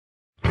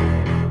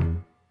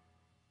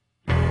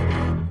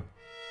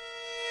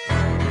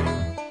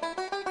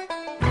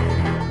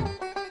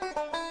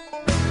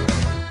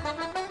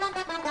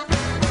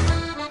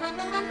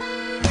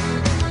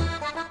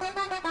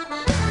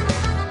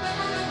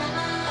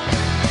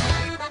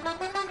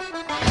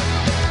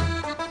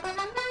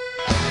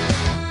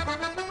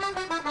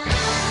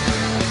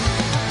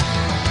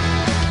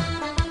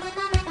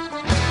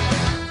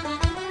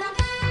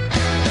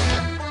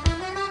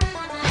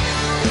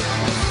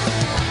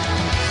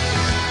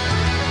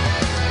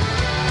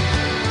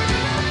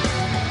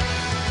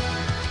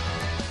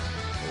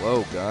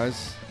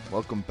guys?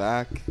 Welcome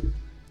back.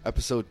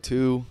 Episode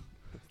 2,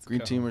 Let's Green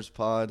go. Teamers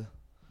Pod.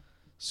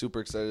 Super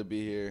excited to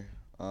be here.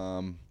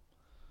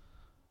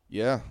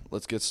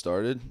 Let's get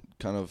started.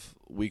 Kind of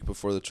week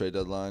before the trade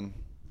deadline.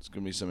 It's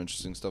going to be some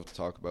interesting stuff to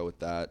talk about with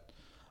that.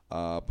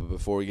 But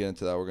before we get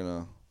into that, we're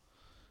going to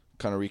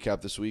kind of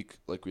recap this week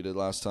like we did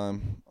last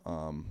time.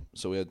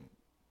 So we had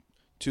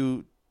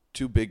two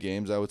big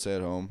games, I would say,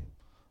 at home.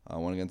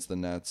 One against the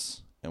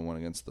Nets and one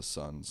against the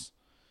Suns.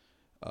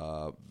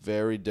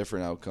 Very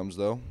different outcomes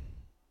though,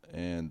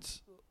 and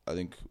I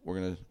think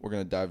we're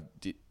gonna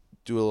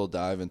do a little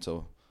dive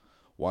into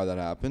why that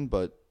happened.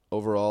 But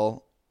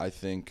overall, I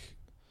think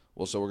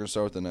so we're gonna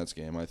start with the Nets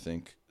game. I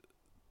think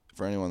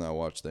for anyone that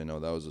watched, they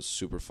know that was a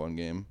super fun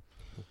game.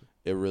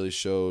 It really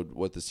showed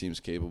what this team's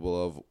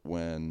capable of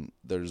when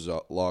they're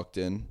locked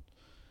in,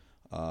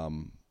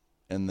 and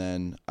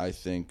then I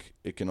think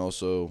it can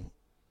also.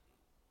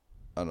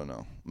 I don't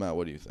know, Matt.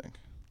 What do you think?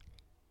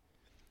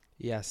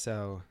 Yeah,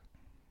 so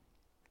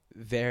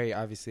very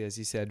obviously, as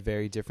you said,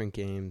 very different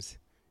games.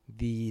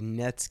 The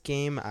Nets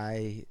game,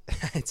 I'd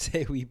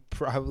say we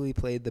probably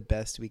played the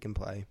best we can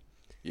play.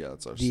 Yeah,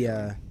 that's our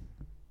The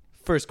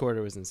first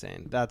quarter was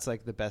insane. That's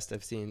like the best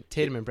I've seen.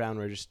 Tatum and Brown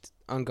were just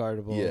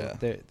unguardable. Yeah.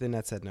 The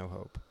Nets had no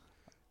hope.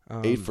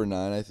 8 for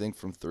 9, I think,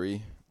 from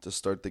 3 to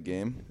start the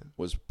game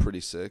was pretty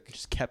sick.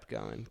 Just kept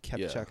going,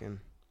 kept Yeah. chucking.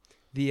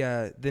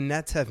 The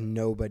Nets have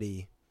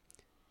nobody.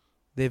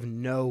 They have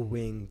no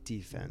wing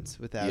defense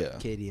without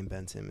KD and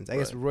Ben Simmons. I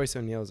guess Royce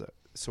O'Neal's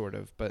sort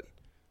of, but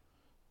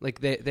like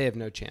they have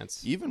no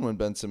chance. Even when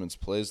Ben Simmons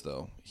plays,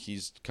 though,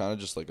 he's kind of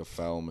just like a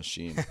foul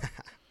machine.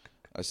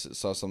 I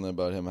saw something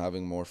about him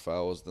having more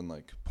fouls than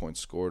like points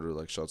scored or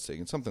like shots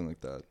taken, something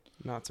like that.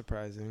 Not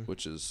surprising.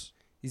 Which is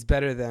he's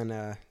better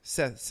than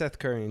Seth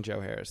Curry and Joe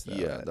Harris, though.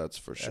 Yeah, that's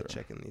for sure.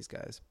 Checking these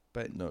guys,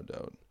 but no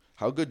doubt.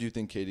 How good do you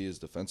think KD is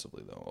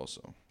defensively, though?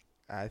 Also,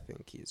 I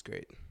think he's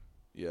great.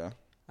 Yeah.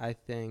 I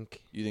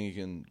think. You think he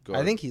can go?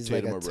 I think he's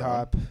Tatum like a or Brown?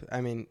 top.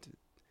 I mean,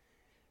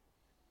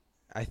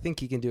 I think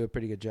he can do a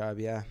pretty good job.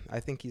 Yeah, I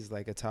think he's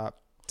like a top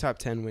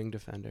 10 wing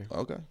defender.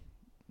 Okay.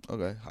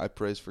 High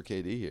praise for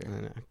KD here.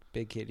 I know,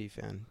 big KD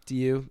fan. Do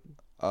you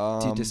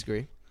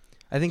disagree?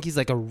 I think he's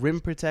like a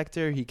rim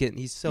protector.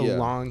 He's so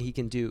long. He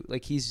can do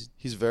like he's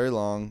very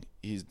long.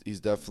 He's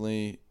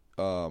definitely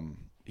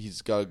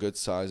he's got a good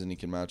size and he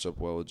can match up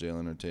well with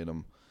Jalen or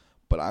Tatum.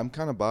 But I'm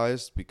kind of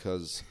biased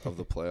because of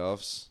the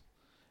playoffs.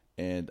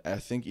 And I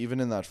think even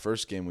in that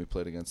first game we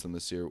played against them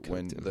this year,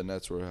 when the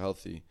Nets were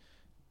healthy,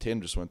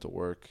 Tatum just went to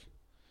work.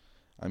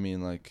 I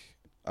mean, like,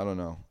 I don't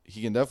know.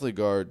 He can definitely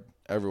guard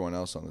everyone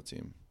else on the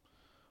team.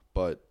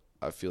 But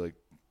I feel like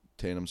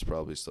Tatum's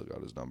probably still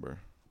got his number.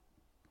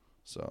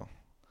 So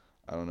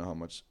I don't know how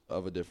much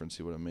of a difference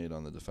he would have made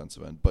on the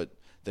defensive end. But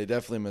they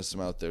definitely missed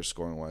him out there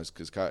scoring-wise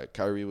because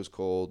Kyrie was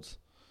cold.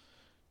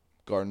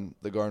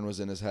 The Garden was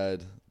in his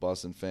head.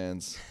 Boston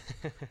fans,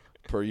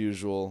 per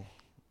usual,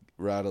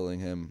 rattling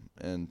him,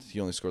 and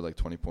he only scored like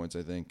 20 points,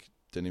 I think.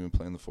 Didn't even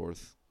play in the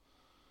fourth.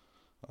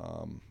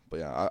 But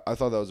yeah, I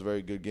thought that was a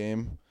very good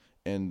game,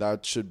 and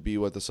that should be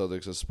what the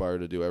Celtics aspire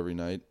to do every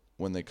night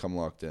when they come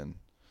locked in.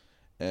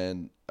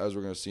 And as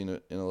we're going to see in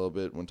a little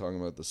bit when talking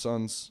about the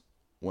Suns,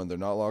 when they're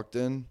not locked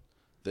in,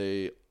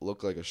 they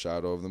look like a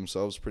shadow of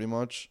themselves pretty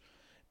much.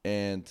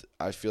 And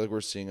I feel like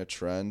we're seeing a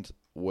trend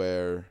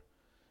where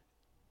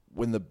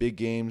when the big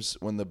games,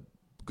 when the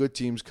good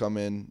teams come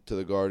in to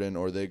the Garden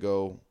or they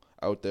go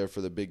out there for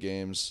the big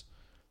games,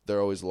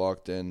 they're always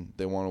locked in.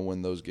 They want to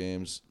win those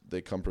games.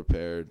 They come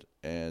prepared,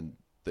 and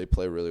they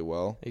play really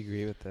well. I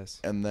agree with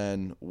this. And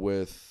then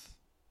with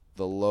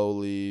the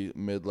lowly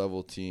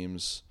mid-level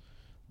teams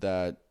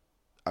that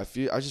I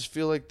just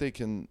feel like they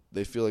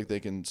feel like they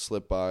can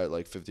slip by at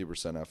like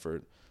 50%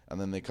 effort, and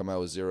then they come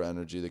out with zero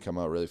energy. They come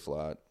out really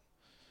flat,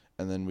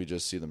 and then we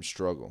just see them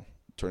struggle,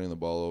 turning the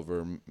ball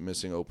over,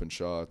 missing open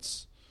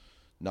shots,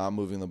 not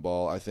moving the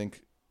ball. I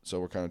think so.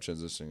 We're kind of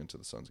transitioning into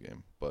the Suns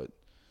game, but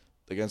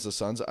against the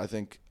Suns, I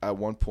think at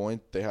one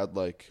point they had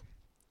like,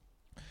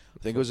 I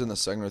think it was in the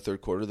second or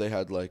third quarter, they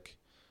had like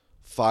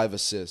 5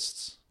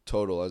 assists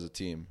total as a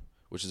team,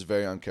 which is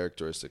very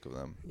uncharacteristic of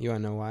them. You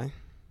want to know why?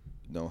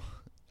 No,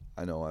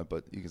 I know why,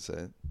 but you can say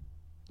it.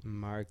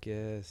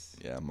 Marcus.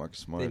 Yeah, Marcus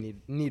Smart. They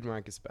need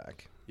Marcus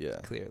back. Yeah,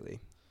 clearly.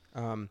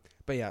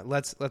 But yeah,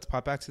 let's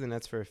pop back to the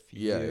Nets for a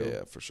few.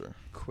 Yeah, for sure.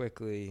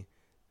 Quickly.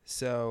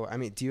 So, I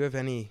mean, do you have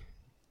any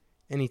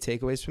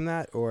takeaways from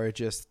that, or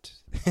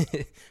just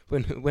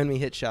when we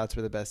hit shots,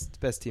 we're the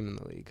best team in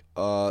the league?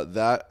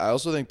 That I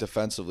also think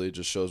defensively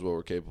just shows what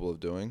we're capable of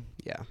doing.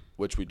 Yeah,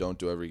 which we don't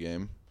do every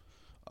game.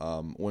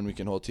 When we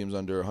can hold teams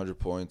under 100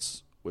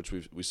 points, which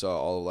we saw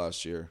all of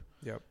last year.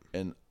 Yep.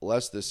 And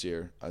less this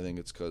year. I think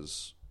it's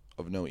because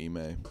of no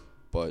Ime,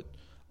 but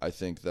I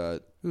think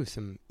that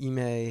some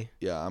Ime.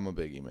 Yeah, I'm a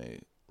big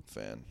Ime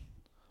fan,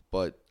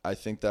 but I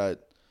think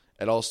that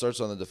it all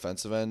starts on the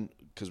defensive end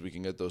because we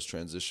can get those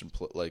transition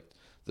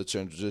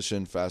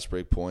fast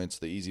break points,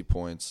 the easy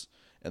points,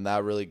 and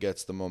that really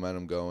gets the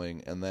momentum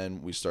going, and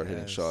then we start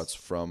hitting shots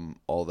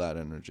from all that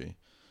energy.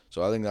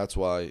 So I think that's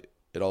why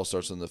it all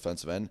starts on the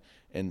defensive end.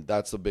 And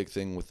that's the big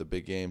thing with the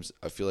big games.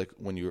 I feel like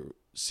when you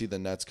see the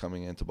Nets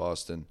coming into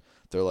Boston,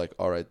 they're like,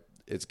 all right,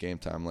 it's game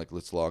time. Like,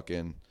 let's lock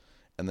in.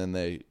 And then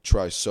they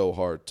try so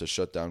hard to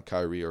shut down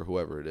Kyrie or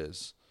whoever it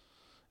is.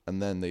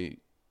 And then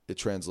it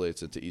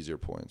translates into easier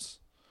points.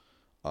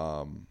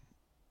 I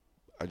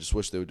just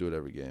wish they would do it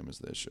every game is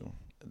the issue,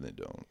 and they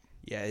don't.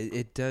 Yeah,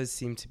 it does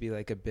seem to be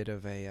like a bit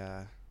of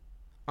a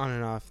on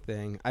and off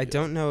thing. I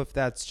don't know if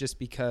that's just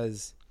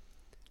because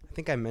I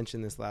think I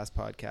mentioned this last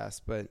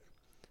podcast, but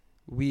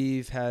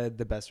we've had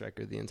the best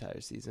record the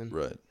entire season.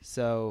 Right.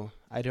 So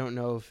I don't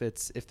know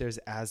if there's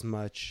as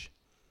much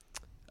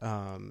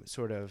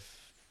sort of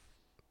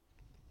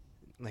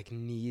like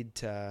need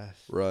to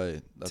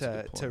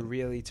to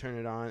really turn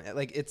it on.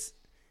 Like it's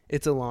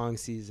a long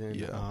season.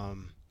 Yeah.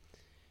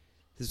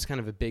 This is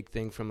kind of a big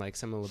thing from like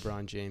some of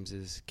LeBron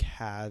James's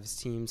Cavs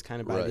teams.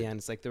 Kind of by the end,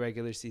 it's like the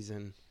regular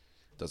season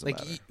doesn't like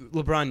matter.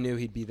 LeBron knew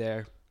he'd be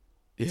there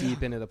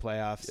deep into the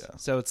playoffs. Yeah.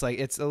 So it's like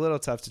it's a little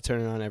tough to turn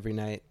it on every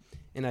night.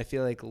 And I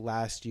feel like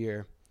last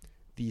year,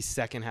 the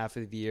second half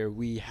of the year,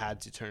 we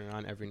had to turn it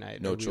on every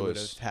night. No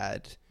choice.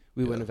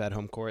 We wouldn't have had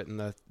home court in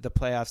the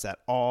playoffs at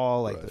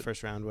all, like the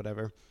first round,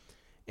 whatever.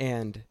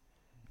 And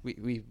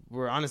we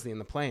were honestly in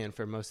the play-in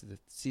for most of the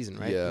season,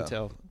 right? Yeah,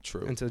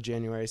 until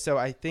January. So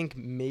I think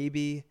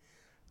maybe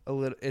a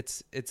little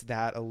it's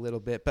that a little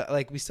bit, but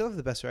like we still have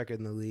the best record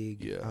in the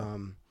league. Yeah.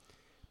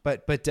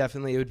 But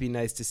definitely it would be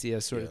nice to see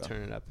us sort of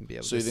turn it up and be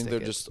able. So you think they're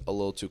just a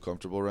little too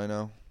comfortable right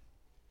now?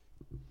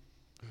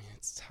 I mean,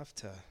 it's tough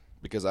to.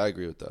 Because I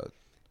agree with that.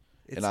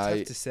 It's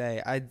tough to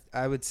say.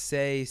 I would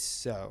say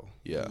so.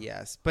 Yeah.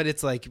 Yes, but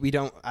it's like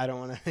I don't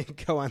want to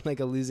go on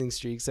like a losing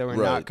streak, so we're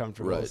not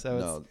comfortable. Right. So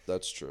no,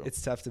 that's true.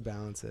 It's tough to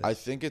balance it. I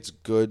think it's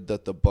good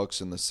that the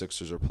Bucks and the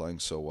Sixers are playing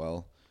so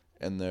well,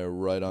 and they're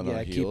right on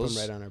our heels. Yeah, keep them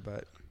right on our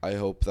butt. I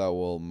hope that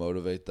will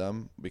motivate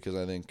them because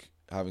I think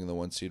having the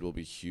 1 seed will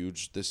be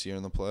huge this year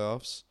in the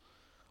playoffs.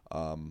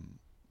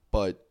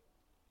 But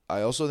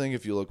I also think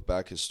if you look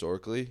back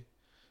historically,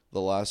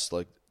 the last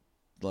like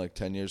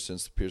 10 years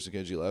since Pierce and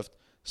KG left,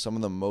 some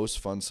of the most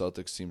fun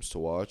Celtics teams to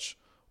watch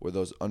were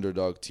those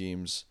underdog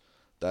teams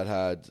that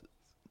had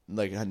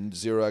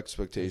zero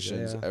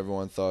expectations. Yeah.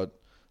 Everyone thought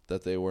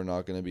that they were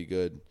not going to be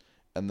good,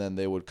 and then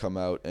they would come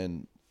out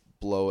and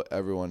blow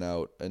everyone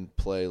out and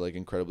play like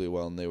incredibly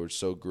well, and they were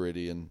so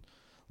gritty and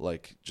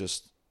like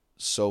just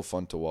so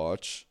fun to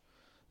watch.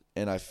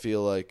 And I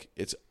feel like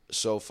it's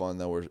so fun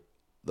that we're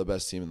the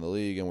best team in the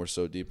league and we're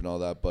so deep and all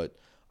that, but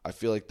I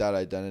feel like that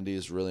identity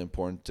is really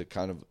important to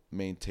kind of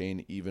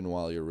maintain even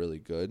while you're really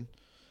good.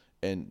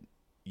 And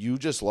you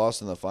just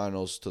lost in the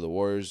finals to the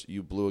Warriors.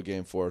 You blew a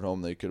game 4 at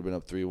home. They could have been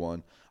up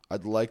 3-1.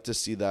 I'd like to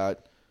see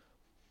that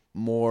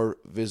more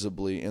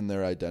visibly in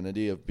their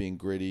identity of being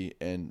gritty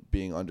and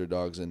being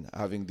underdogs and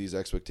having these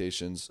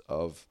expectations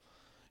of,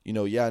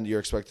 you're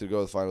expected to go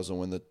to the finals and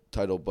win the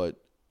title, but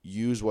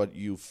use what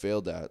you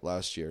failed at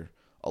last year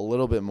a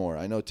little bit more.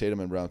 I know Tatum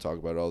and Brown talk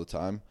about it all the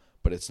time,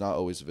 but it's not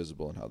always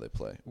visible in how they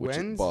play, which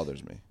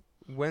bothers me.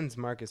 When's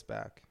Marcus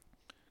back?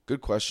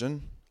 Good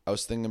question. I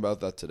was thinking about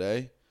that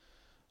today.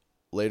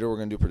 Later, we're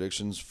going to do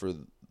predictions for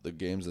the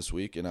games this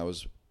week, and I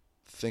was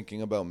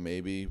thinking about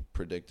maybe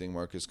predicting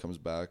Marcus comes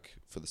back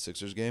for the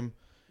Sixers game.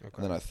 Okay.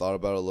 And then I thought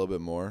about it a little bit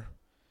more.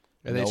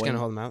 Are they just going to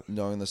hold him out?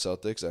 Knowing the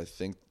Celtics, I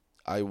think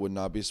I would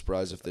not be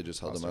surprised if they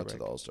just held him out to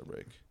the All-Star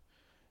break.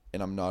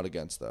 And I'm not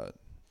against that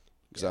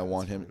because I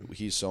want him. Fine.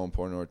 He's so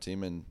important to our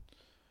team, and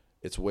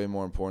it's way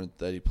more important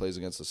that he plays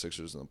against the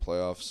Sixers in the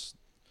playoffs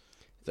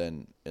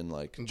than in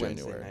like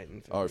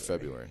January or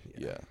February.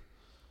 Yeah.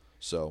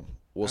 So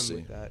we'll see.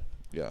 With that.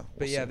 Yeah.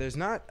 But yeah, there's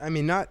not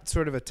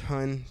sort of a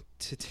ton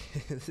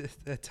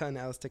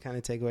else to kind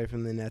of take away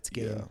from the Nets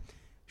game. Yeah.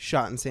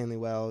 Shot insanely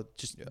well,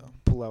 just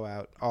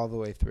blowout all the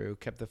way through,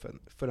 kept the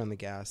foot on the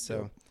gas.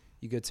 So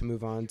you good to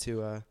move on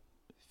to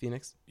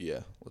Phoenix? Yeah,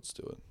 let's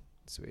do it.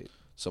 Sweet.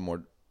 Some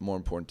more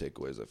important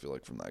takeaways I feel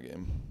like from that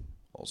game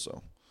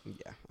also.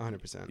 Yeah,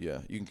 100%. Yeah,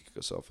 you can kick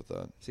us off with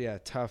that. So yeah,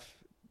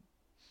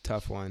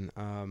 tough one.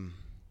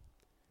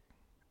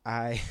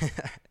 I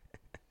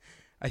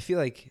feel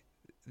like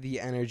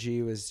the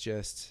energy was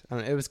just, I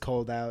don't know, it was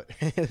cold out.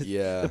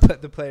 Yeah.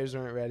 The players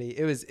weren't ready.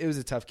 It was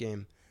a tough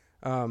game.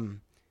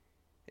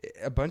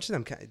 A bunch of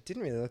them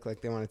didn't really look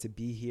like they wanted to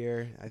be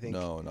here. I think,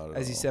 no, not at all.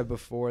 As you said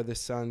before, the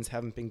Suns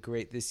haven't been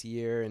great this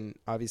year and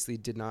obviously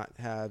did not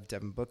have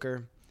Devin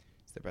Booker.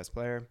 He's their best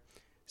player.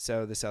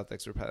 So the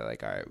Celtics were probably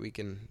like, all right, we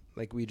can,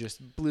 like, we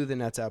just blew the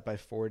Nets out by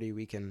 40.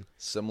 We can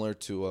similar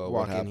to walk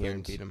what in happened here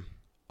and beat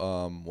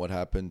them. What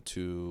happened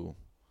to,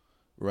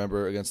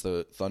 remember, against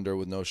the Thunder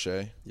with no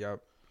Shea?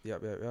 Yep.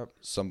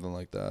 Something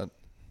like that.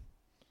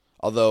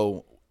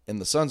 Although in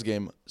the Suns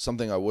game,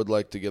 something I would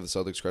like to give the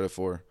Celtics credit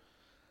for,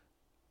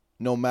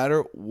 no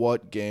matter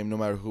what game, no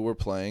matter who we're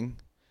playing,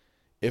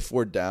 if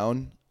we're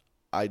down,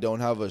 I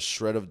don't have a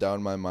shred of doubt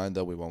in my mind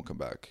that we won't come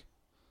back.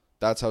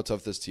 That's how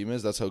tough this team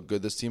is. That's how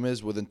good this team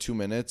is. Within 2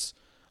 minutes,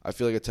 I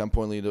feel like a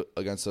 10-point lead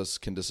against us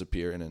can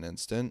disappear in an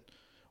instant,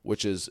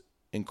 which is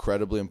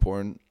incredibly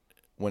important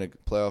when a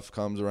playoff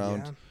comes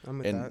around. Yeah, I'm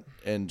with that.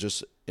 And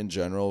just in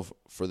general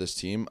for this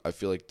team, I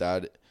feel like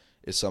that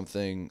is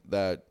something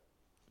that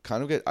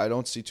kind of I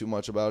don't see too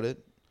much about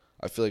it.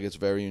 I feel like it's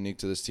very unique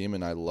to this team,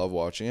 and I love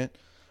watching it.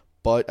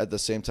 But at the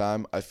same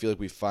time, I feel like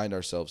we find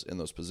ourselves in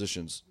those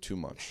positions too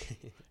much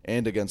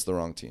and against the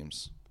wrong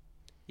teams.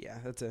 Yeah,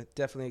 that's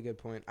definitely a good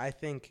point. I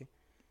think.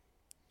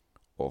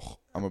 Oh,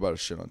 I'm about to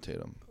shit on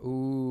Tatum.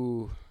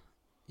 Ooh,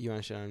 you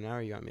want to shit on him now,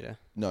 or you want me to?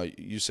 No,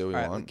 you say what you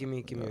want. Right, give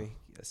me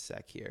a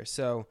sec here.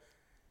 So,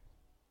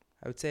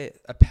 I would say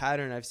a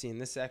pattern I've seen.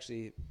 This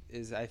actually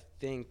is, I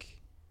think,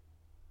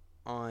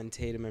 on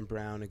Tatum and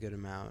Brown a good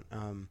amount.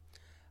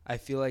 I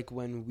feel like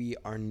when we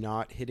are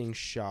not hitting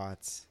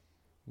shots,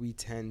 we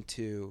tend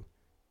to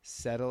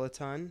settle a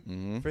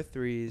ton for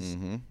threes,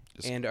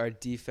 and our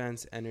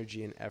defense,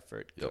 energy, and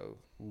effort go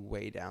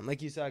way down.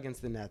 Like you saw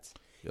against the Nets,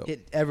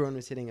 everyone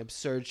was hitting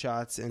absurd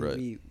shots,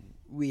 and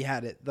we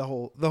had it the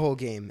whole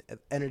game.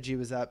 Energy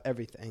was up,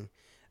 everything.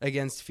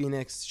 Against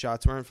Phoenix,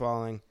 shots weren't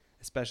falling,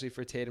 especially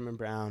for Tatum and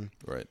Brown,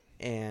 right?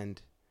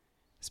 And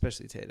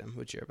especially Tatum,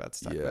 which you're about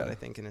to talk about, I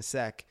think, in a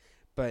sec.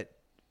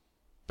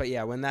 But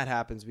yeah, when that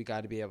happens, we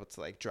got to be able to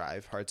like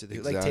drive hard to the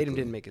hoop. Like Tatum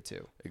didn't make it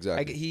too.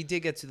 Exactly. He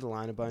did get to the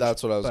line a bunch.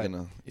 That's what I was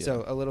gonna. Yeah.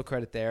 So a little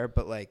credit there,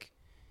 but like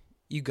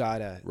you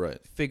gotta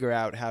figure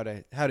out how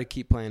to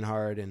keep playing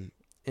hard and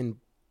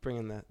bring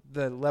in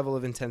the level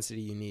of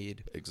intensity you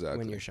need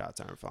when your shots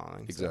aren't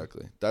falling.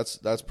 Exactly. So.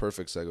 That's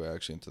perfect segue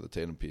actually into the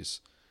Tatum piece.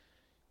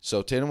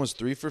 So Tatum was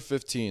 3 for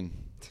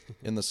 15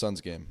 in the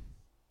Suns game.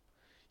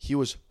 He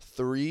was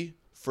 3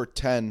 for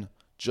 10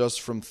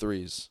 just from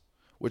threes,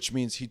 which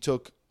means he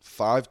took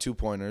 5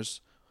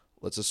 2-pointers.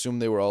 Let's assume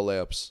they were all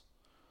layups.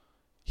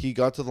 He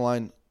got to the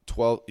line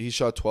 12. He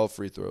shot 12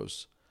 free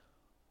throws.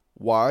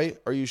 Why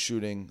are you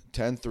shooting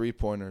 10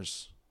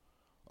 3-pointers,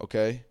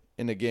 okay,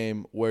 in a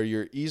game where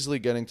you're easily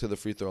getting to the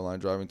free throw line,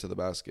 driving to the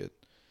basket?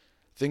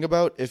 Think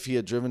about if he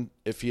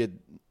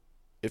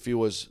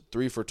was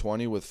 3 for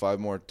 20 with 5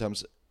 more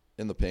attempts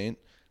in the paint.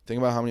 Think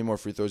about how many more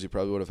free throws he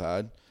probably would have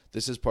had.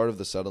 This is part of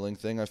the settling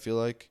thing, I feel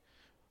like.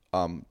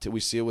 We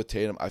see it with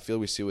Tatum. I feel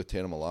we see it with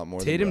Tatum a lot more.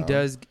 Tatum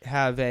does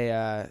have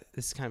this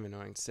is kind of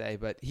annoying to say,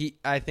 but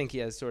I think he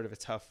has sort of a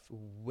tough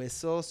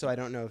whistle, so I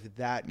don't know if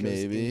that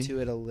goes into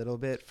it a little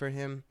bit for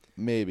him.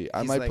 Maybe.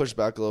 I might push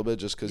back a little bit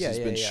just because he's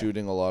been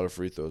shooting a lot of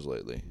free throws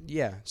lately.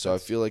 Yeah. So I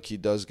feel like he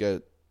does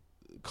get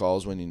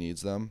calls when he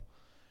needs them,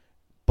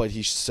 but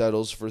he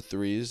settles for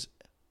threes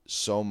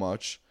so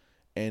much,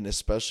 and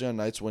especially on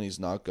nights when he's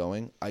not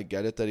going. I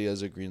get it that he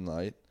has a green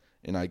light.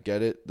 And I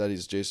get it that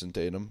he's Jason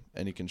Tatum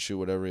and he can shoot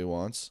whatever he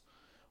wants.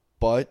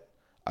 But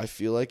I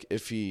feel like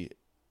if he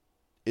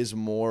is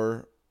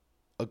more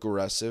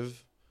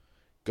aggressive,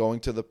 going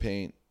to the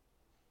paint,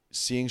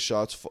 seeing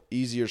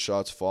easier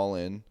shots fall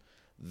in,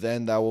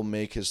 then that will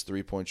make his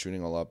three-point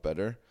shooting a lot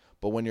better.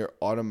 But when you're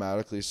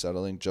automatically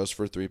settling just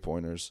for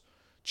three-pointers,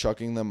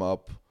 chucking them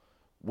up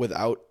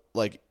without,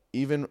 like,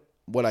 even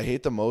what I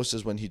hate the most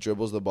is when he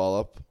dribbles the ball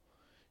up,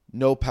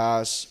 no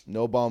pass,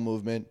 no ball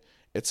movement.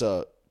 It's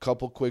a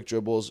couple quick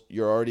dribbles,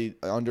 you're already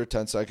under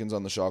 10 seconds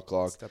on the shot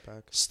clock.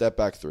 Step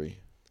back three.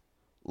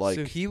 Like,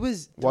 so he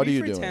was 3 what are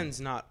you for doing?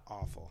 10's not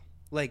awful.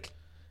 Like,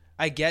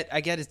 I get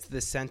it's the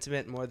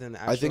sentiment more than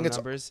the actual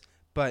numbers,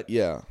 but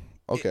yeah,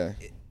 okay.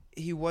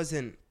 He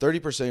wasn't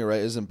 30%. You're right,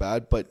 isn't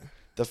bad, but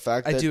the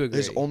fact that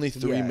his only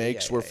 3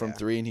 makes were from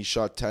 3, and he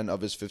shot 10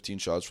 of his 15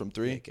 shots from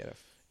 3.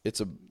 It's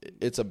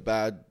a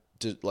bad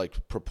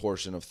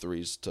proportion of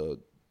 3s to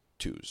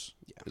 2s.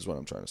 Is what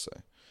I'm trying to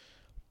say.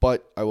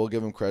 But I will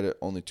give him credit,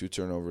 only 2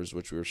 turnovers,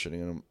 which we were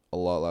shitting on him a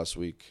lot last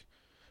week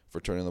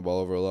for turning the ball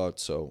over a lot.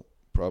 So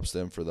props to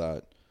him for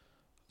that.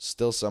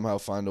 Still somehow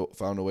found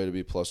a way to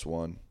be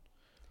 +1.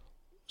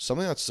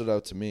 Something that stood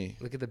out to me.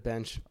 Look at the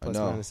bench, plus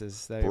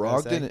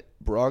minuses.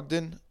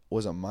 Brogdon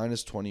was a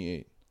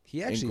 -28.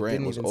 He actually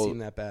didn't even seem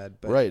that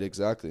bad. But right,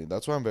 exactly.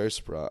 That's why I'm very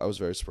surprised. I was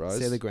very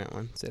surprised. Say the Grant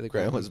one.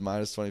 Grant was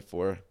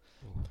 -24.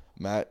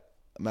 Matt,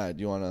 do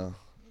you want to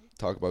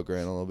talk about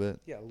Grant a little bit?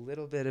 Yeah, a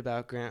little bit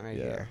about Grant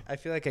here. I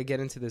feel like I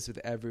get into this with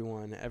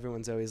everyone.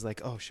 Everyone's always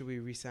like, "Oh, should we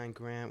re-sign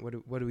Grant?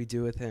 What do we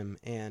do with him?"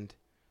 And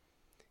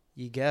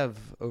Yegev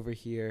over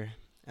here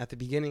at the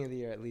beginning of the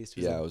year, at least,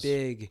 was a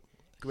big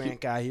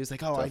Grant guy. He was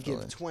like, "Oh, definitely.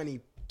 I'd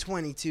give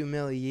 22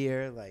 mil a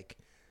year." Like,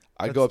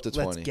 I'd go up to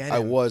 20. I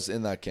was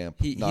in that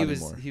camp. Not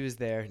anymore. He was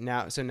there.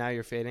 Now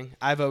you're fading.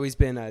 I've always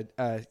been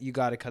you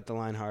got to cut the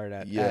line hard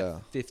at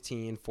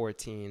 15,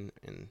 14,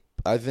 and.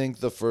 I think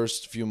the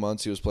first few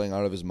months he was playing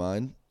out of his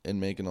mind and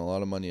making a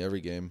lot of money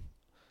every game.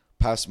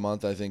 Past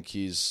month, I think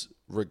he's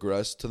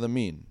regressed to the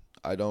mean.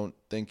 I don't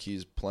think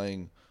he's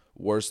playing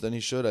worse than he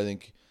should. I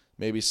think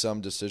maybe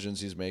some decisions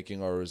he's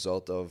making are a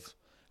result of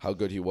how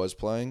good he was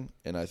playing,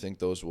 and I think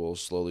those will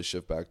slowly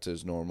shift back to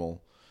his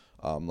normal,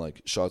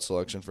 like shot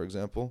selection, for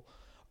example.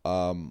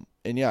 And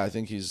yeah, I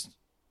think he's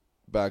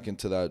back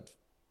into that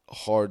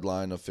hard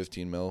line of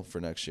 15 mil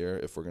for next year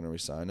if we're going to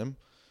re-sign him.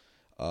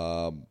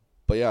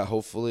 But yeah,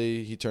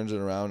 hopefully he turns it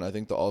around. I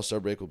think the All-Star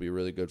break will be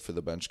really good for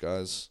the bench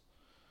guys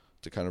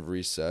to kind of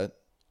reset.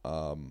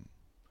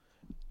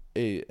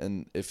 Hey,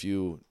 and if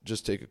you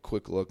just take a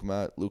quick look,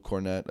 Matt, Luke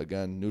Cornett,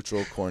 again,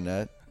 neutral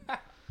Cornett,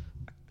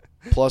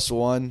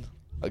 +1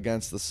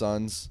 against the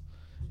Suns.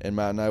 And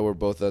Matt and I were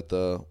both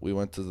we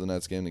went to the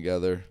Nets game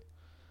together.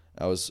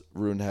 I was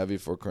rooting heavy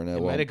for Cornett.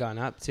 It might have gone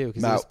up, too,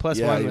 because it was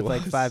 +1 with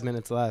like 5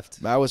 minutes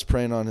left. Matt was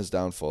preying on his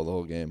downfall the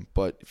whole game,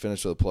 but he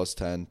finished with a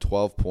 +10,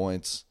 12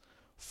 points,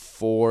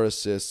 4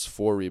 assists,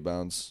 4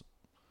 rebounds.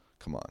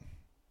 Come on.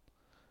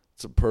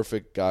 It's a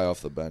perfect guy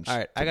off the bench. All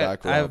right, I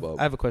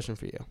have a question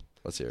for you.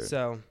 Let's hear it.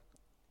 So,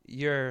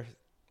 you're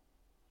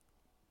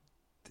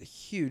the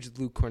huge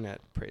Luke Cornett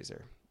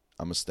praiser.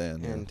 I'm a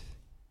stan. And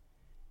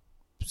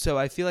so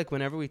I feel like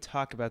whenever we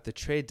talk about the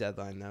trade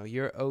deadline, though,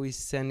 you're always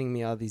sending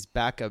me all these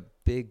backup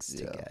bigs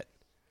to get.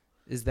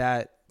 Is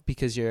that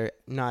because you're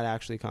not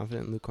actually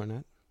confident in Luke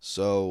Cornett?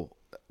 So,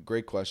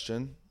 great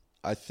question.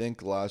 I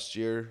think last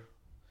year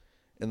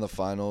in the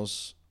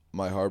finals,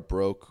 my heart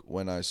broke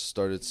when I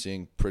started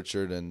seeing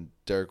Pritchard and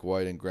Derek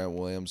White and Grant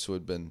Williams, who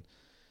had been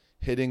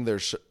hitting their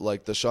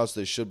the shots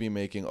they should be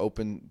making,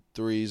 open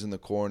threes in the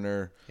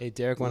corner. Hey,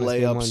 Derek won us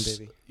game 1,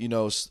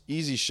 baby.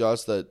 Easy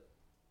shots that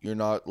you're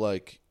not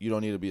you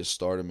don't need to be a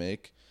star to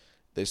make.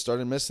 They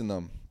started missing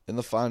them in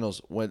the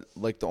finals when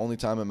the only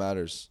time it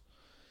matters.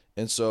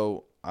 And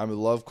so I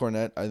love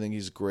Cornett. I think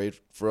he's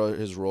great for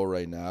his role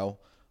right now.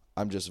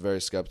 I'm just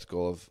very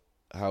skeptical of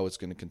how it's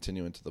going to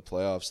continue into the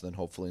playoffs, then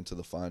hopefully into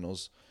the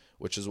finals,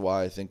 which is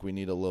why I think we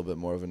need a little bit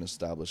more of an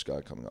established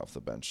guy coming off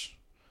the bench.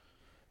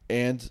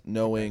 And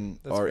knowing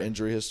our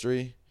injury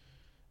history,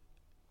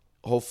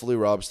 hopefully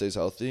Rob stays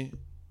healthy.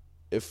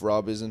 If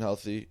Rob isn't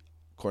healthy,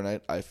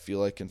 Cornett, I feel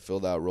like, can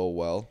fill that role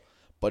well.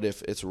 But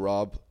if it's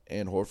Rob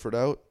and Horford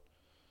out,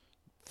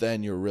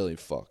 then you're really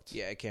fucked.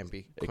 Yeah, it can't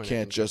be. It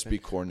can't just be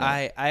Cornett.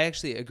 I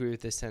actually agree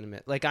with this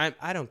sentiment.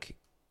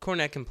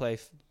 Cornett can play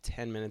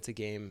 10 minutes a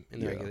game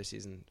in the regular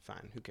season.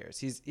 Fine, who cares?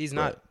 He's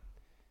not. Right.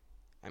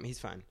 I mean, he's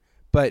fine.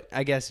 But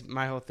I guess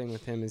my whole thing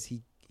with him is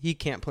he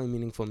can't play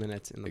meaningful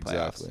minutes in the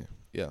playoffs. Exactly.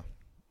 Yeah.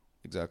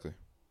 Exactly.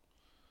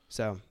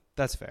 So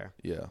that's fair.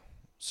 Yeah.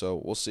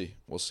 So we'll see.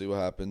 We'll see what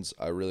happens.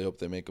 I really hope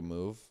they make a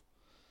move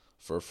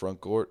for a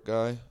front court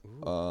guy.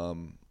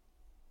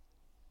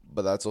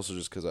 But that's also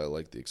just because I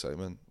like the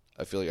excitement.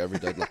 I feel like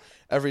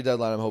every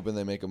deadline, I'm hoping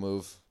they make a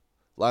move.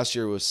 Last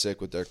year was sick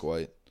with Derek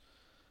White.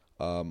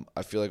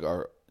 I feel like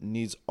our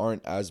needs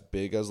aren't as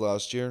big as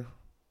last year,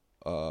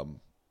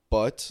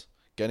 but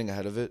getting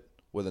ahead of it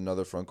with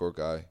another front court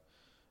guy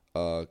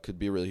could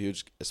be really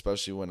huge,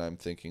 especially when I'm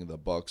thinking the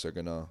Bucks are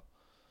gonna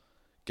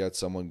get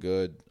someone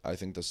good. I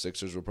think the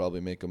Sixers will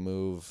probably make a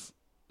move,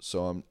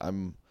 so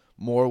I'm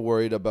more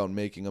worried about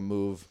making a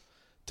move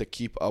to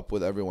keep up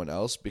with everyone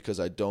else because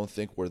I don't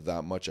think we're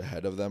that much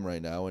ahead of them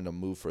right now, and a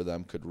move for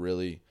them could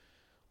really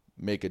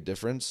make a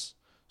difference.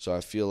 So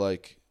I feel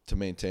like to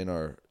maintain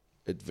our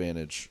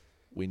advantage,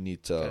 we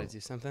need to do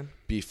something.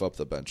 Beef up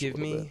the bench a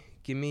little bit.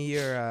 Give me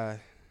your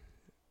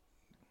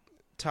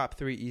top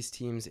 3 East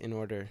teams in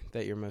order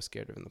that you're most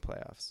scared of in the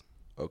playoffs.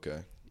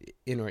 Okay.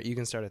 In order, you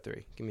can start at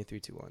 3. Give me 3,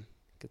 2, 1.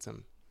 Get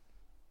some.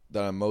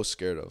 That I'm most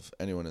scared of.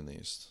 Anyone in the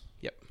East.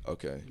 Yep.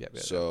 Okay. Yep.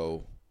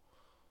 So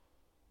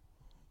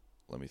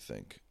let me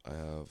think. I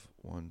have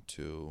 1,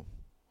 2,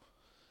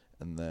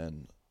 and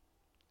then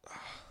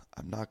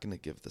I'm not gonna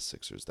give the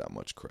Sixers that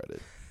much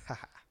credit.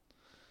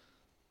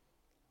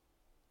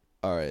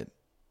 All right.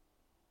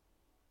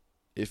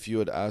 If you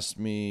had asked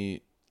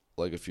me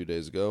a few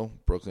days ago,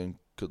 Brooklyn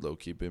could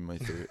low-key be my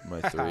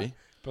 3.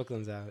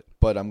 Brooklyn's out.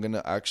 But I'm going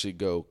to actually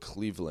go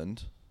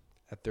Cleveland.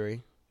 At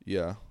 3?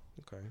 Yeah.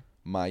 Okay.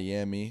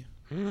 Miami.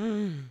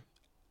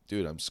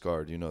 Dude, I'm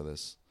scarred. You know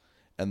this.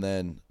 And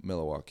then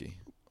Milwaukee.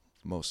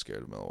 Most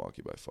scared of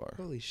Milwaukee by far.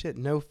 Holy shit.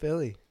 No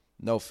Philly.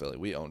 No Philly.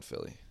 We own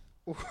Philly.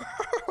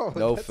 Wow,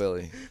 no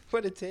Philly.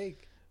 What'd it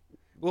take?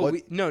 Well,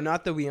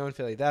 not that we own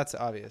Philly. That's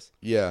obvious.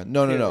 Yeah.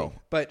 No.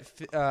 But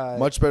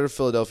much better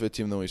Philadelphia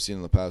team than we've seen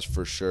in the past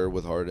for sure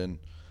with Harden.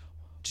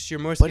 Just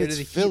you're more scared of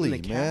the Philly, Heat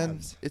and the Cavs.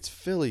 Man. It's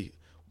Philly.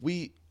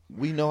 We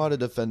know how to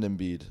defend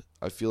Embiid.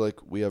 I feel like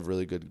we have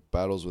really good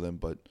battles with him,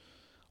 but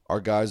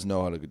our guys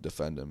know how to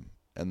defend him.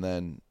 And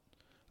then,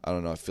 I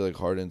don't know, I feel like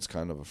Harden's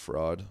kind of a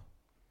fraud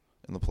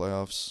in the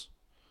playoffs.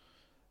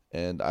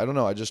 And I don't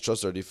know, I just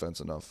trust our defense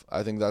enough.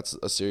 I think that's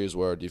a series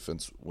where our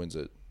defense wins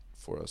it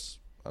for us.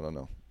 I don't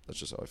know. That's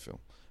just how I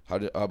feel. How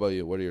about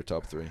you? What are your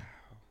top 3?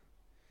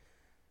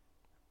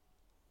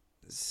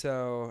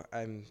 So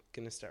I'm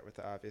going to start with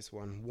the obvious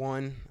one.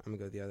 One, I'm going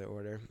to go the other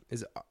order,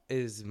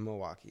 is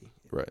Milwaukee.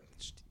 Right.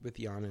 With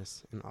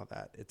Giannis and all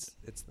that. It's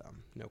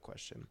them, no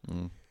question.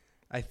 Mm.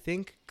 I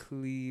think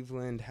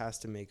Cleveland has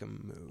to make a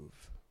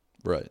move.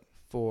 Right.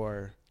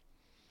 For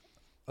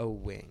a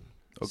wing.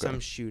 Okay. Some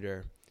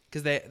shooter.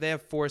 Because they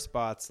have 4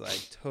 spots,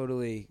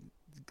 totally,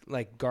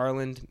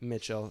 Garland,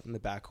 Mitchell in the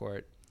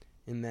backcourt.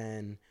 And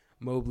then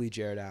Mobley,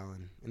 Jared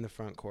Allen in the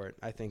front court,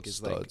 I think is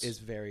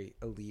very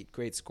elite.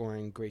 Great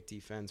scoring, great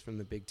defense from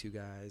the big 2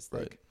 guys.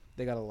 Right.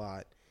 They got a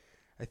lot.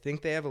 I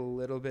think they have a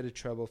little bit of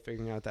trouble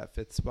figuring out that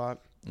 5th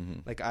spot.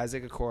 Mm-hmm.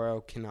 Isaac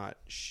Okoro cannot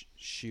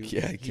shoot.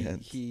 Yeah, he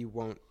can't. He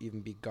won't even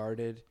be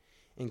guarded.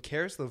 And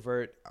Karis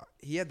LeVert,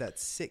 he had that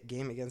sick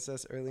game against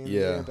us early in the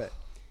year, but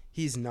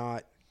he has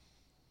not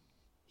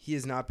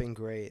been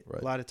great.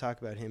 Right. A lot of talk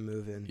about him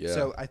moving. Yeah.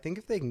 So I think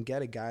if they can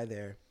get a guy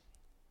there,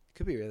 it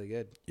could be really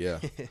good. Yeah.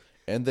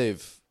 And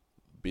they've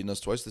beaten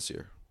us twice this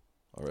year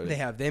already. They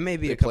have. They may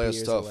be a couple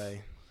years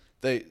away.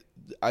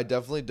 I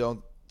definitely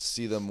don't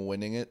see them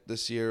winning it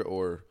this year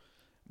or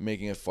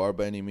making it far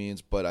by any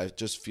means, but I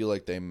just feel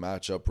like they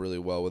match up really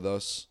well with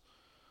us.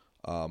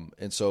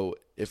 And so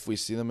if we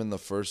see them in the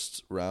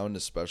first round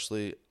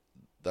especially,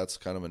 that's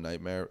kind of a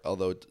nightmare,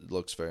 although it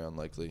looks very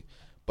unlikely.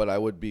 But I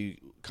would be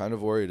kind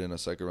of worried in a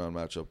second-round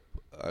matchup.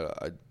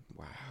 I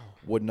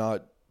would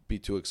not be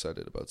too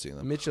excited about seeing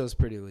them. Mitchell's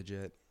pretty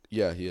legit.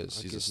 Yeah, he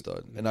is. He's a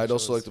stud. And I'd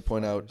also like to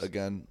point out,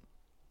 again,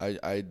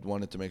 I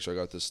wanted to make sure I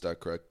got this stat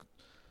correct,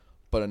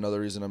 but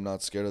another reason I'm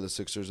not scared of the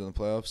Sixers in the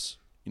playoffs,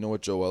 you know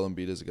what Joel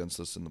Embiid is against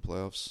us in the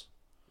playoffs?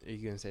 Are you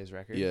going to say his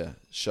record? Yeah.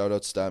 Shout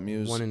out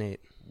StatMuse. 1-8.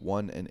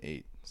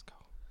 1-8. Let's go.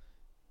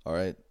 All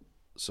right.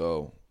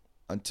 So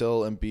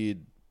until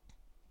Embiid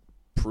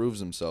proves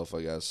himself,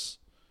 I guess,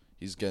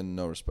 he's getting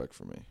no respect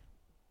from me.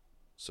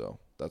 So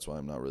that's why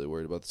I'm not really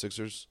worried about the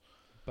Sixers.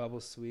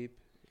 Bubble sweep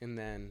and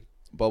then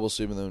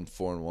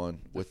 4-1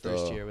 with the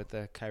first year with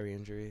the Kyrie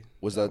injury.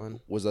 Was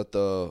that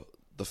the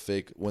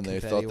fake when they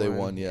thought they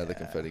won? Yeah, the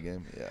confetti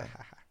game. Yeah,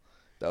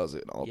 that was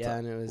an all-time. Yeah,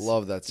 and it was.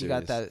 Love that series. You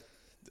got that.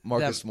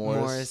 Marcus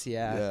Morris.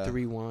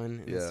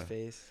 3-1 in his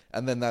face.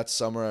 And then that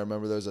summer, I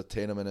remember there was a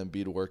Tatum and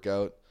Embiid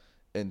workout,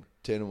 and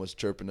Tatum was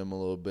chirping him a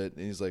little bit,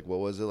 and he's like, "What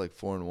was it, like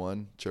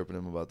 4-1?" Chirping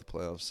him about the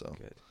playoffs. So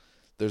good.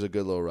 There's a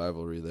good little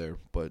rivalry there,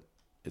 but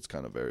it's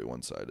kind of very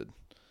one-sided.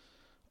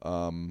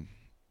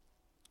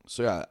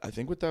 So yeah, I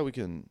think with that we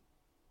can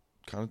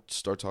kind of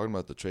start talking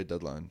about the trade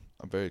deadline.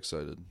 I'm very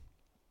excited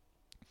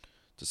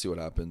to see what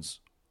happens.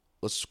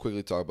 Let's just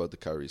quickly talk about the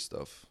Kyrie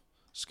stuff.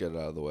 Just get it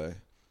out of the way.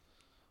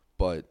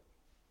 But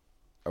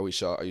are we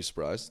shocked? Are you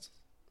surprised?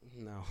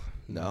 No.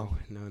 No?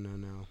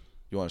 No.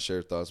 You want to share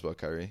your thoughts about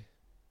Kyrie?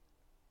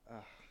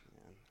 Man.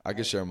 I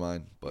can share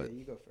mine, but yeah,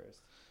 you go first.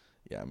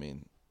 Yeah, I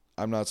mean,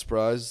 I'm not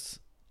surprised.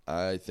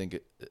 I think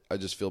I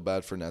just feel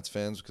bad for Nets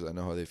fans because I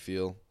know how they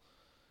feel.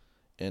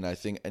 And I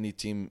think any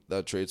team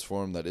that trades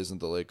for him that isn't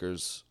the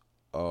Lakers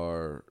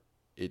are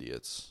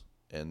idiots.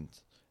 And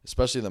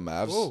especially the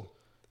Mavs. Oh.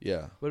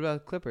 Yeah. What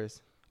about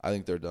Clippers? I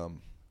think they're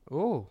dumb.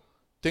 Oh.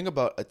 Think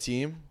about a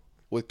team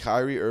with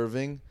Kyrie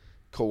Irving,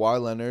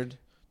 Kawhi Leonard,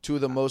 two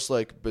of the most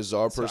like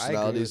bizarre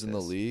personalities in the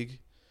league,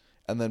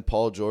 and then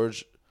Paul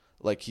George,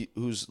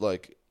 who's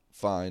like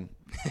fine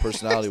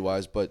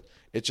personality-wise, but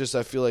it's just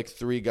I feel like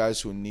three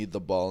guys who need the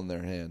ball in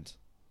their hand.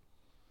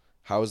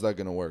 How is that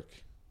going to work?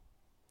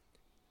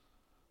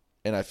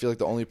 And I feel like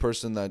the only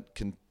person that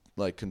can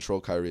like control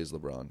Kyrie is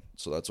LeBron.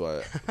 So that's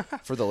why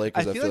for the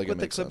Lakers, I feel like what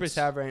the Clippers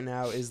have right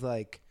now is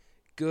like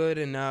good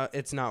enough.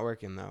 It's not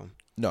working though.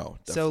 No.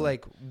 Definitely. So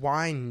like,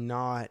 why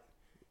not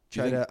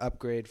try to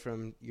upgrade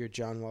from your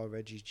John Wall,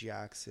 Reggie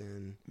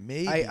Jackson?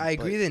 Maybe I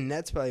agree. The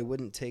Nets probably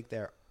wouldn't take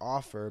their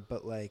offer,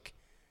 but like,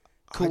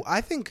 I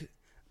think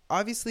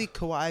obviously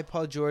Kawhi,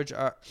 Paul George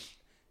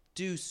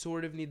do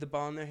sort of need the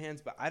ball in their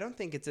hands, but I don't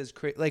think it's as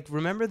crazy. Like,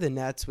 remember the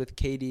Nets with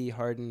KD,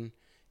 Harden,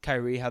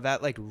 Kyrie, how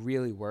that like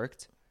really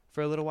worked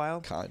for a little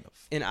while? Kind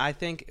of. And I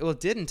think it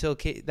did until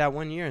that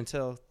 1 year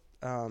until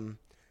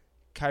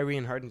Kyrie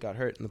and Harden got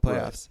hurt in the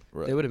playoffs.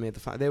 Right. They would have made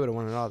they would have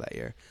won it all that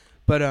year.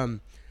 But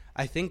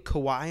I think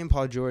Kawhi and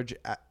Paul George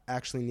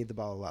actually need the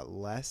ball a lot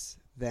less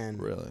than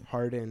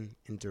Harden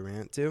and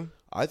Durant do.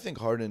 I think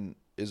Harden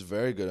is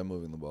very good at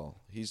moving the ball.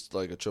 He's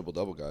like a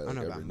triple-double guy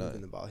every night.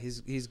 Moving the ball.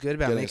 He's good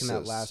about making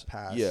that last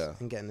pass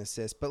and getting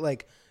assists. But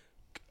like,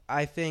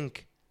 I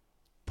think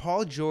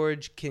Paul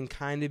George can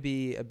kind of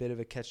be a bit of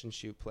a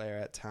catch-and-shoot player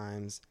at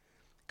times.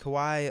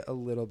 Kawhi a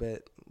little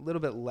bit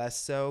less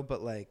so,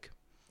 but like,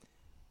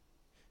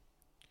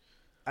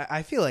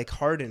 I feel like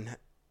Harden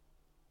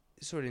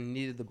sort of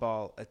needed the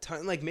ball a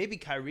ton. Like maybe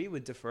Kyrie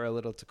would defer a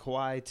little to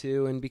Kawhi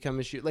too and become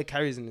a shooter. Like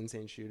Kyrie's an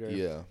insane shooter.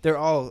 Yeah, they're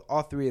all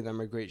three of them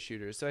are great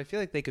shooters. So I feel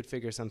like they could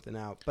figure something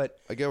out. But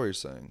I get what you're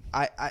saying.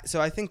 So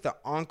I think the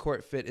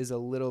on-court fit is a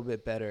little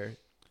bit better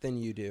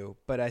than you do,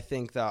 but I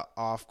think the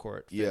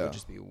off-court fit would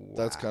just be whack.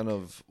 That's kind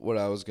of what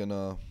I was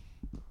gonna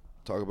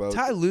talk about.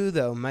 Ty Lue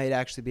though might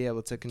actually be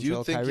able to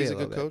control Kyrie. Do you think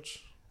he's a good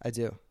coach? I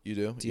do. You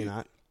do? Do you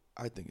not?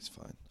 I think he's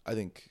fine. I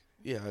think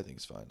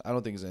he's fine. I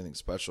don't think he's anything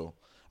special.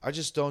 I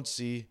just don't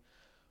see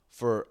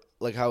for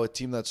like how a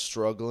team that's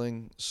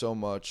struggling so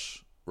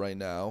much right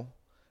now,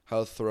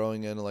 how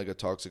throwing in like a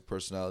toxic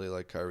personality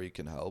like Kyrie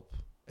can help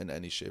in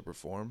any shape or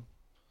form.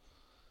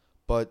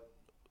 But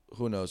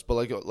who knows?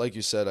 But like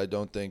you said, I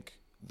don't think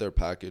their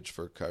package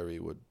for Kyrie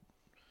would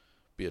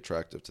be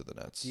attractive to the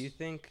Nets. Do you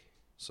think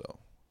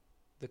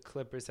the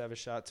Clippers have a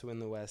shot to win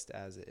the West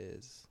as it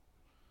is?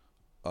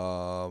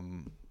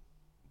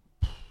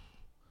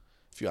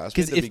 If you asked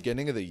me at the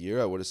beginning of the year,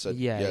 I would have said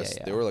yes.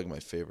 They were like my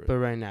favorite. But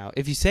right now,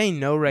 if you say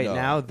no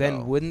now,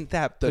 then wouldn't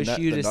that push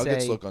you to say the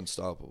Nuggets look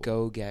unstoppable?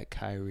 Go get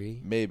Kyrie.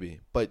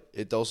 Maybe, but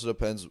it also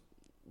depends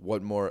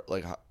what more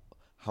like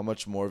how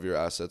much more of your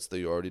assets that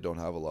you already don't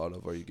have a lot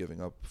of are you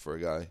giving up for a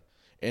guy?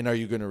 And are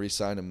you going to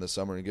re-sign him this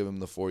summer and give him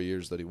the 4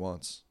 years that he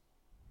wants?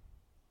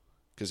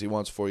 Because he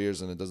wants 4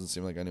 years, and it doesn't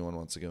seem like anyone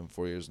wants to give him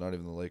 4 years, not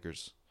even the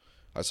Lakers.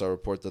 I saw a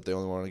report that they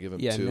only want to give him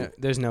 2. No,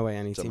 there's no way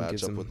any to team match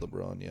gives up him with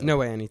LeBron. Yeah. No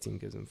way any team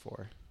gives him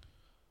 4.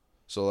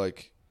 So,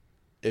 like,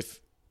 if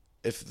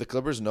the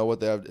Clippers know what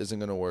they have isn't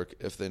going to work,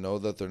 if they know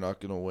that they're not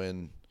going to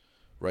win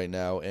right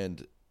now,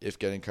 and if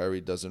getting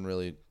Kyrie doesn't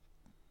really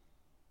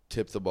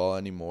tip the ball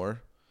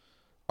anymore,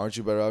 aren't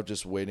you better off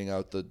just waiting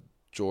out the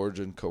George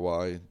and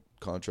Kawhi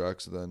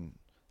contracts than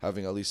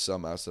having at least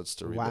some assets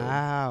to rebuild?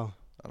 Wow.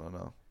 I don't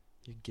know.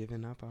 You're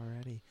giving up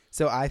already.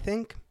 So I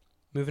think,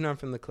 moving on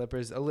from the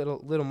Clippers, a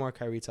little more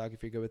Kyrie talk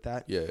if you're good with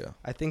that. Yeah.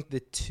 I think the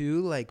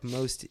 2 like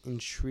most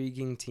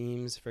intriguing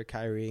teams for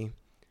Kyrie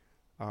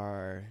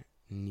are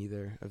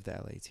neither of the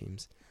LA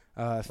teams.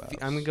 I'm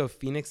gonna go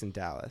Phoenix and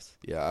Dallas.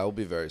 Yeah, I'll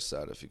be very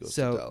sad if he goes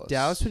to Dallas.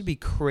 Dallas would be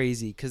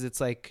crazy because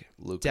it's like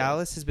Luka.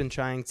 Dallas has been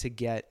trying to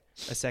get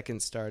a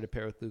second star to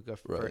pair with Luka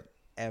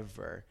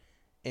forever,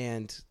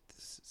 and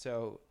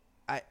so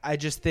I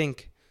just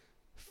think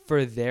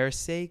for their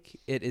sake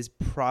it is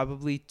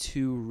probably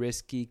too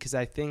risky because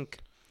I think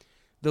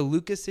the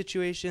Luka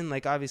situation,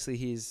 like obviously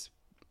he's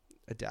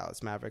a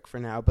Dallas Maverick for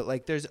now, but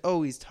like there's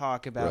always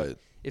talk about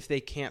if they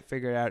can't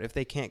figure it out, if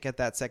they can't get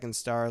that second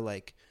star,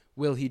 like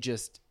will he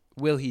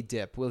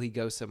dip? Will he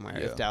go somewhere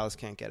if Dallas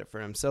can't get it for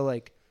him? So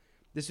like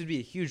this would be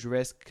a huge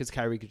risk because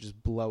Kyrie could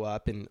just blow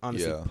up and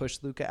honestly push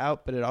Luka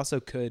out, but it also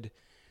could,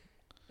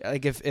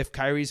 like if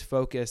Kyrie's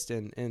focused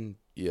and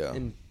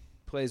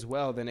plays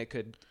well, then it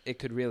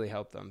could really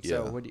help them.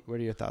 So what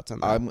are your thoughts on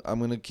that? I'm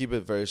gonna keep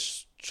it very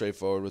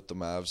straightforward with the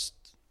Mavs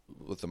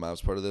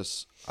part of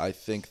this. I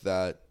think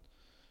that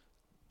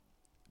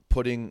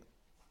putting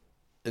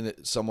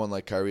someone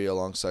like Kyrie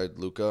alongside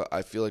Luka,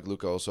 I feel like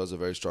Luka also has a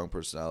very strong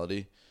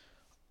personality.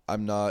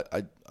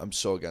 I'm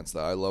so against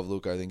that. I love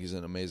Luka. I think he's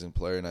an amazing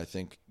player, and I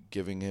think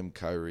giving him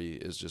Kyrie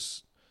is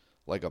just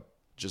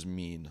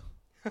mean.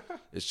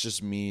 It's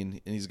just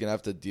mean, and he's gonna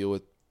have to deal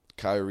with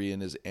Kyrie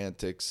and his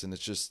antics, and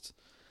it's just.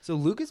 So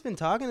Luka's been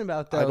talking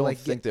about that. I don't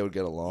think they would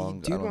get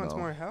along. Dude wants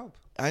more help.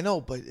 I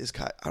know, but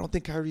I don't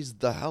think Kyrie's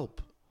the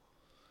help.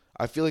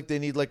 I feel like they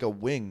need like a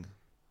wing,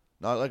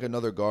 not like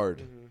another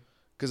guard.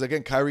 Because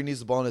again, Kyrie needs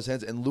the ball in his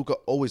hands, and Luka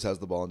always has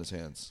the ball in his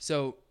hands.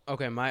 So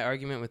okay, my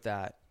argument with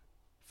that.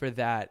 For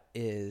that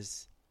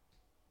is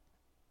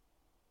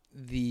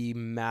the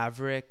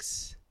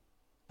Mavericks.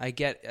 I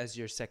get as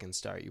your second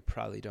star, you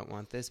probably don't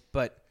want this,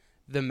 but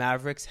the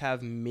Mavericks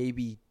have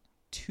maybe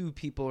 2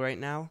 people right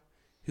now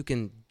who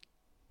can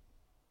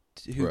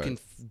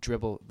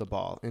dribble the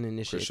ball and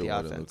initiate Christian the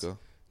Wood offense. And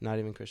Luka? Not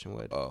even Christian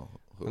Wood. Oh,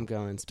 who? I'm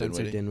going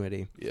Spencer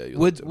Dinwiddie. Yeah,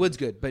 Wood's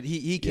good, but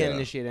he can't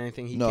initiate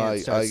anything. He can't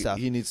start stuff.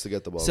 He needs to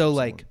get the ball. So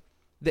like,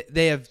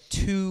 they have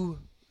 2.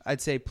 I'd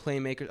say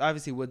playmakers.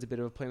 Obviously, Wood's a bit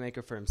of a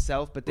playmaker for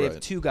himself, but they have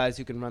 2 guys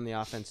who can run the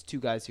offense,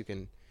 2 guys who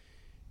can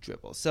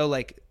dribble. So,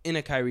 like in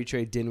a Kyrie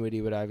trade,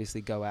 Dinwiddie would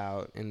obviously go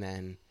out and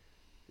then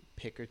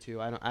pick or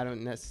 2. I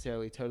don't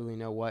necessarily totally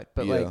know what,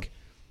 but like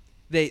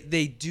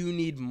they do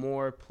need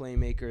more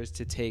playmakers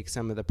to take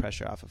some of the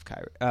pressure off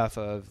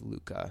of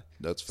Luka.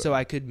 That's fair. So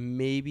I could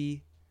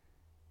maybe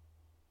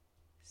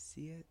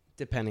see it.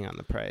 Depending on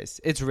the price.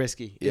 It's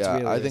risky. Yeah, it's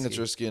really I think risky. it's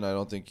risky, and I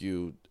don't think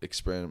you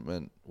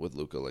experiment with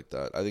Luka like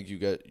that. I think you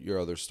get your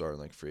other star in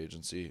like free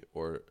agency,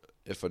 or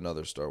if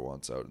another star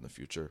wants out in the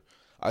future.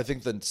 I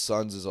think the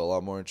Suns is a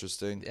lot more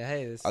interesting.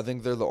 Yeah, I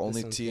think they're the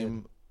only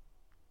team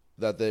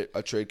that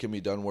a trade can be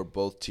done where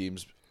both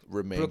teams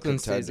remain Brooklyn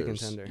contenders.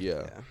 Stays a contender.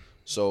 Yeah.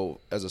 So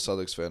as a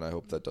Celtics fan, I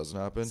hope that doesn't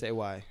happen. Say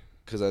why?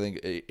 Because I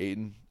think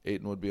Ayton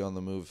would be on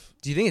the move.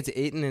 Do you think it's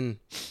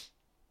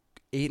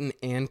Ayton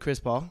and Chris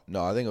Paul?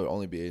 No, I think it would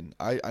only be Ayton.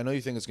 I know you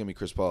think it's going to be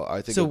Chris Paul.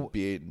 I think it would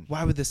be Ayton.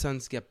 Why would the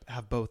Suns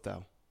have both,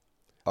 though?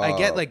 I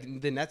get,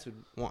 like, the Nets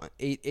would want...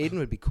 Ayton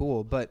would be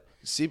cool, but...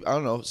 I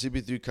don't know.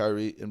 CP3,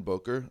 Kyrie, and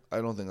Booker. I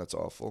don't think that's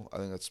awful. I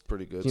think that's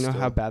pretty good. Do you know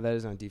how bad that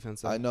is on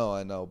defense, though? I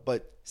know.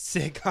 But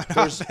sick on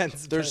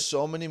offense. There's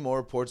so many more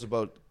reports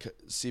about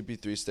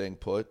CP3 staying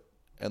put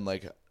and,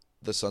 like,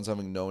 the Suns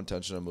having no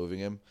intention of moving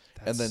him.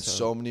 And then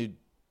so many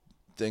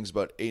things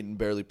about Ayton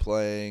barely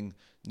playing...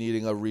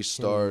 Needing a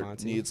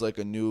restart, needs like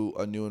a new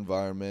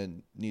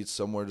environment, needs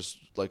somewhere to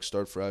like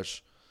start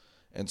fresh,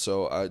 and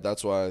so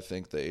that's why I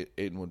think that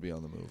Ayton would be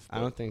on the move. I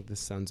don't think the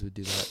Suns would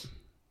do that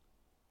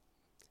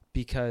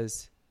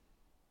because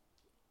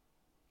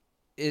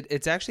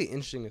it's actually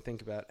interesting to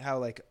think about how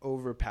like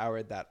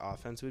overpowered that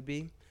offense would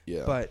be.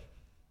 Yeah, but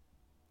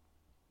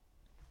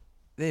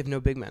they have no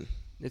big men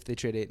if they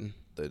trade Ayton.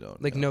 They don't.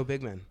 No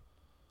big men.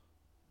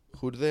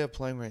 Who do they have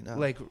playing right now?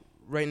 Like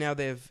right now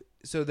they have.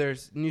 So their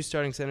new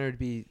starting center would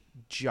be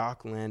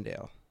Jock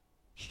Landale.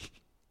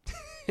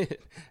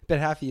 But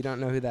half of you don't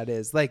know who that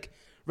is. Like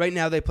right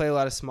now they play a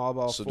lot of small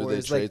ball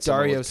fours. Like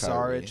Dario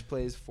Saric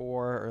plays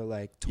 4, or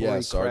like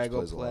Torrey Craig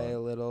will play a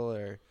little.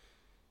 Or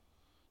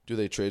do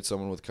they trade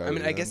someone with Kyrie? I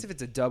mean, I guess if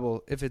it's a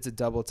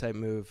double type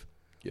move.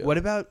 Yeah. What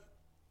about?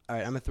 All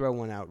right, I'm gonna throw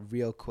one out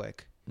real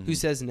quick. Mm-hmm. Who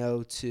says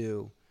no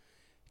to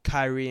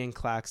Kyrie and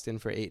Claxton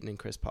for Ayton and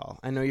Chris Paul.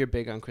 I know you're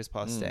big on Chris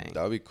Paul staying.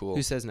 That would be cool.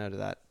 Who says no to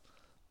that?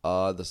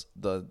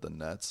 The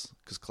Nets,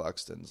 because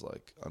Claxton's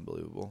like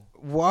unbelievable.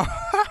 Wow.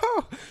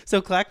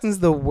 So Claxton's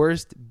the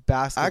worst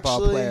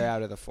basketball player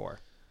out of the 4.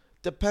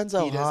 Depends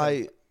how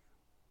high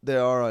they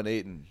are on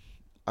Ayton.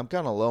 I'm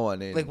kind of low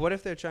on Ayton. Like, what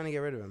if they're trying to get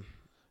rid of him?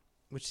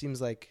 Which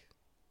seems like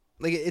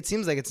it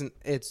seems like it's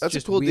that's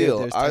just a cool weird. deal.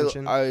 There's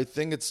tension. I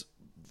think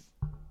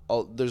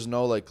there's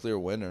no like clear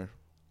winner,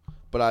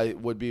 but I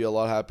would be a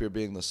lot happier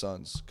being the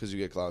Suns because you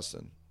get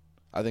Claxton.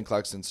 I think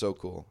Claxton's so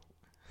cool.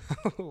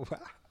 Wow.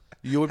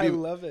 I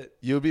love it.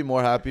 You would be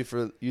more happy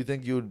you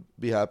think you would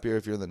be happier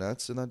if you're in the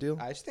Nets in that deal?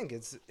 I just think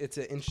it's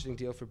an interesting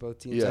deal for both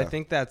teams. Yeah. I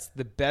think that's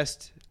the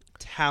best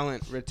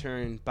talent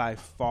return by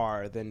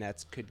far the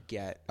Nets could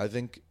get. I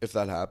think if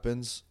that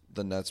happens,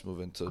 the Nets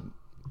move into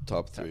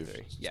top three.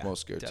 Yeah,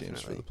 most scared definitely.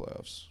 teams for the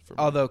playoffs.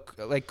 Although,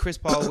 like Chris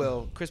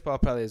Paul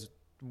probably has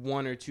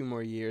 1 or 2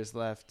 more years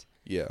left.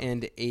 Yeah,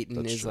 and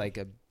Ayton is true. like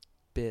a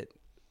bit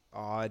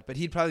odd, but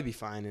he'd probably be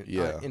fine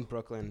in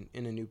Brooklyn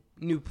in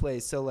a new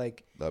place. So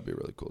like that'd be a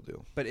really cool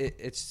deal. But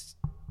it's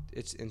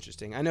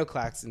interesting. I know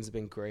Claxton's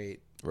been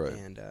great, right,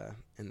 and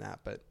in that,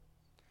 but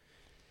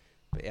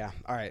yeah.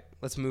 All right,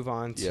 let's move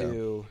on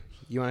to.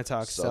 You want to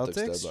talk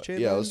Celtics?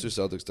 Yeah, let's do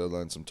Celtics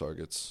deadline. Some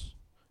targets.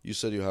 You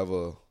said you have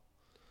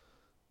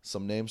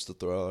some names to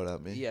throw out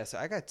at me. Yeah, so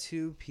I got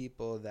 2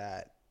 people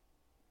that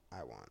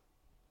I want.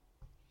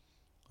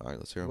 All right,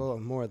 let's hear them. Well,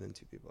 more than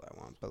 2 people I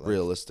want, but like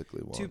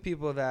realistically, 2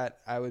 people that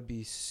I would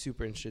be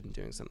super interested in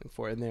doing something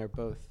for, and they're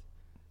both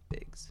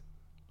bigs.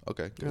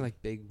 Okay, good. They're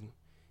like big.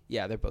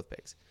 Yeah, they're both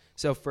bigs.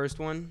 So first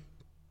one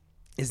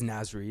is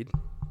Naz Reid.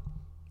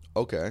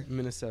 Okay.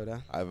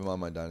 Minnesota. I have him on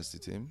my dynasty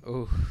team.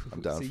 Oh,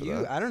 I'm down for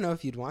that. I don't know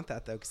if you'd want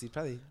that though, because he'd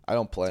probably. I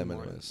don't play him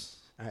anyways.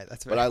 All right,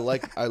 that's. But I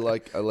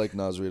like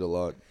Naz Reid a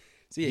lot.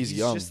 So yeah, he's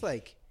young. Just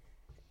like.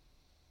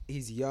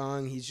 He's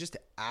young. He's just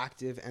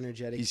active,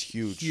 energetic. He's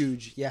huge.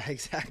 Huge. Yeah,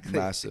 exactly.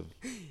 Massive.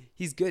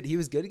 He's good. He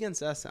was good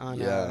against us on.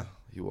 Yeah,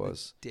 he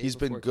was. He's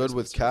been good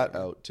with Cat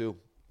out too.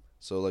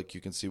 So like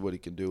you can see what he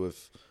can do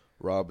if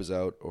Rob is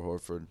out or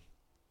Horford.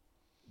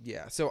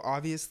 Yeah. So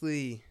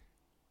obviously,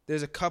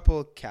 there's a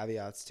couple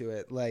caveats to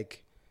it.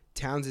 Like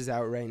Towns is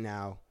out right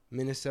now.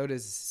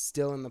 Minnesota's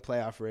still in the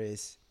playoff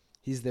race.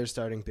 He's their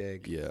starting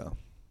big. Yeah.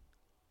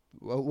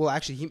 Well,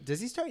 actually, does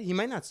he start? He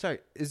might not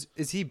start. Is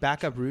he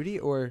backup Rudy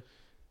or?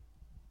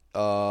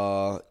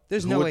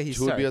 There's no way he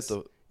starts.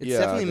 It's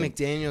definitely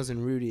McDaniels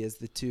and Rudy as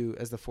the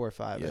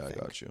 4-5. Yeah, I think. I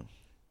got you.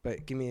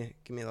 But give me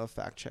a little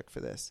fact check for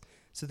this.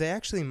 So they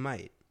actually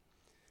might.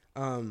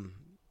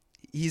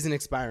 He's an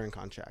expiring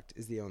contract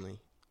is the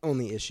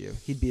only issue.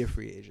 He'd be a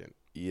free agent.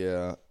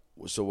 Yeah.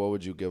 So what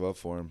would you give up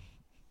for him?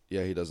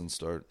 Yeah, he doesn't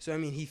start. So I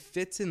mean, he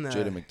fits in the.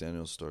 Jaden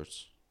McDaniels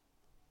starts.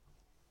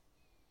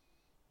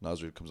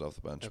 Naz Reid comes off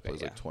the bench,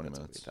 plays like 20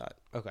 minutes.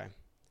 Okay.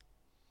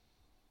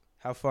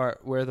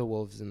 Where are the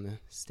Wolves in the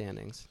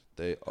standings?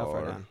 They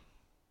are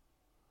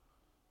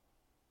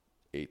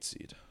 8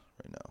 seed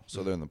right now,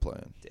 so they're in the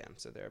play-in. Damn,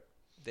 so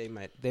they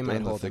might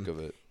hold thick him. of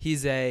it.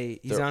 He's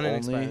on an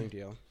expiring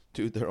deal.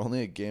 Dude, they're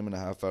only a game and a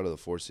half out of the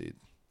 4 seed.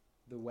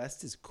 The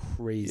West is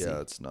crazy. Yeah,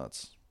 it's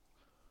nuts.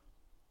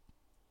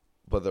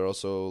 But they're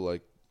also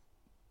like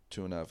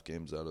 2.5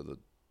 games out of the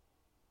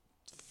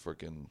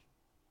freaking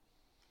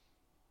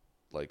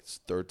like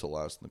third to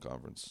last in the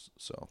conference,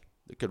 so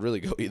it could really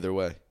go either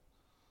way.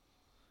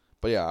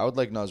 But yeah, I would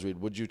like Naz Reid.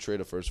 Would you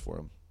trade a first for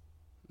him?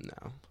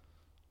 No.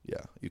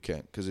 Yeah, you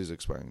can't because he's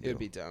expiring. It would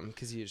be dumb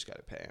because you just got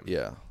to pay him.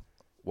 Yeah.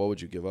 What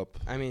would you give up?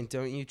 I mean,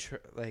 don't you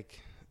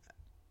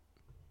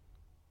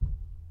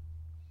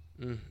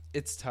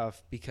it's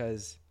tough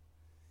because,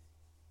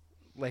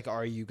 like,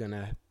 are you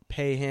gonna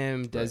pay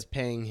him? Does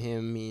paying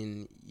him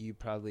mean you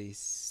probably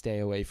stay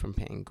away from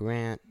paying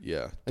Grant?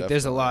 Yeah, like,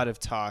 there's a lot of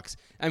talks.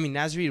 I mean,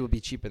 Naz Reid will be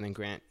cheaper than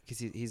Grant because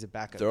he's a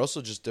backup. They're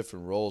also just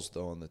different roles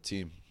though on the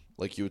team.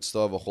 Like you would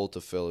still have a hole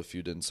to fill if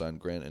you didn't sign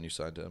Grant and you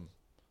signed him.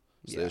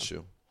 It's the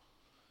issue.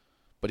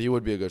 But he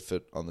would be a good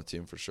fit on the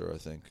team for sure, I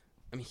think.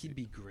 I mean, he'd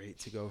be great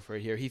to go for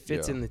here. He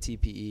fits in the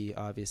TPE,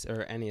 obviously,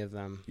 or any of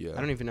them. Yeah. I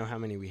don't even know how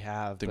many we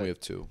have. I think we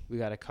have 2. We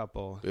got a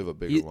couple. We have a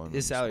bigger one.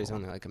 His salary's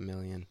only like $1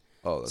 million.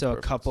 Oh, that's so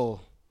perfect. A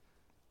couple.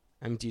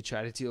 I mean, do you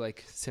try to do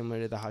like similar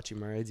to the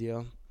Hachimura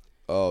deal?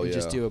 Oh, and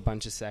just do a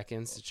bunch of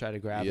seconds to try to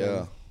grab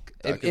him?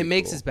 Yeah. It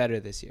makes us better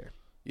this year.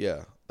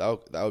 Yeah, that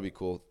would be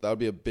cool. That would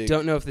be a big.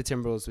 Don't know if the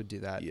Timberwolves would do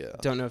that. Yeah.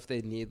 Don't know if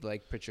they'd need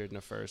like Pritchard in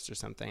a first or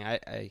something.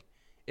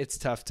 It's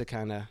tough to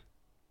kind of.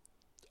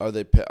 Are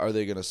they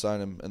going to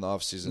sign him in the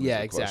offseason?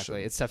 Yeah,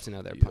 exactly. It's tough to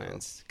know their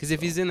plans because if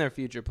he's in their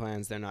future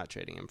plans, they're not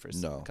trading him for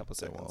a couple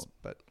seconds.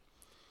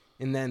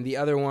 And then the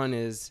other one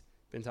is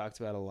been talked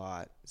about a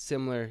lot.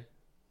 Similar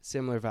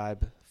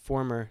vibe.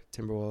 Former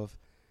Timberwolf,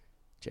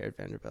 Jared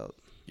Vanderbilt.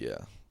 Yeah.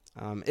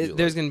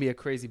 There's going to be a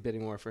crazy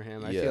bidding war for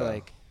him. I feel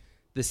like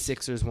the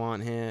Sixers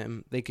want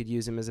him. They could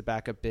use him as a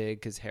backup big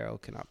because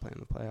Harrell cannot play in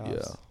the playoffs.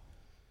 Yeah.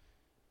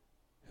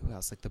 Who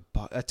else? Like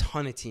a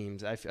ton of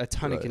teams. A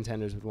ton of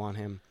contenders would want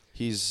him.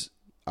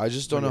 I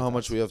just don't know how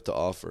much we have to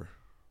offer.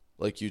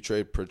 Like you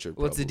trade Pritchard.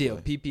 What's the deal?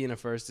 probably. PP in a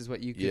first is what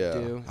you could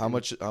do. How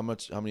much? How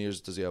many years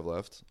does he have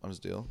left on his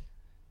deal?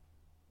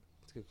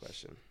 That's a good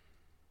question.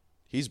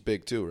 He's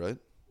big too, right?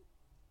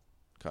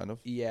 Kind of.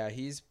 Yeah,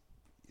 he's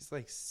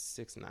like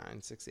 6'9",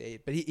 6'8",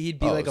 but he'd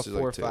be like a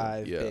 4'5"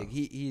 like big.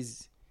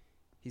 He's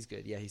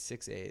good. Yeah, he's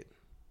 6'8".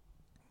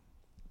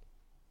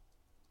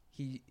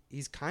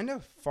 He's kind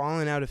of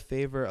fallen out of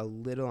favor a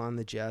little on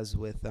the Jazz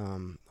with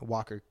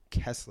Walker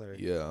Kessler.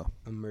 Yeah,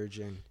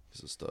 emerging.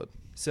 He's a stud.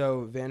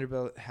 So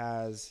Vanderbilt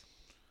has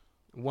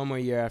one more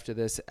year after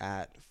this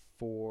at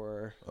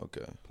 $4.6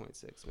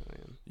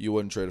 million. You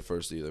wouldn't trade a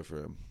first either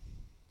for him.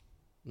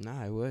 No,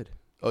 I would.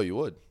 Oh, you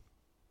would.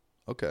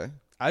 Okay.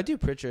 I'd do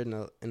Pritchard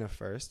in a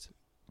first.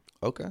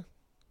 Okay.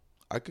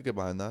 I could get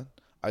behind that.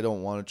 I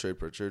don't want to trade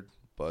Pritchard,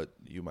 but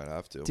you might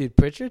have to. Dude,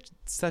 Pritchard's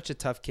such a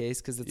tough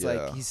case because it's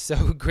like he's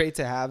so great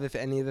to have if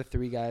any of the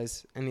 3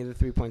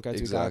 point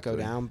guards we got go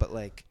down, but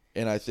like.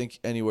 And I think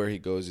anywhere he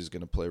goes, he's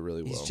going to play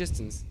really well. He's just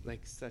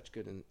like such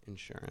good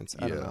insurance.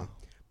 I don't know.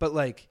 But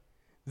like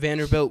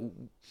Vanderbilt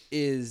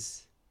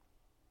is.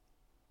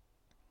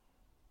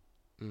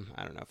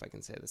 I don't know if I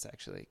can say this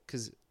actually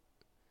because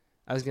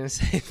I was going to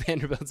say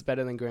Vanderbilt's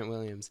better than Grant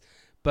Williams,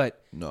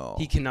 but no,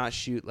 he cannot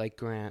shoot like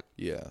Grant.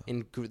 Yeah.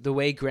 And the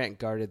way Grant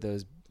guarded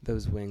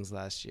those wings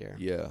last year.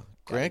 Yeah.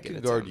 Grant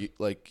can guard you,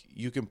 like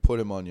you can put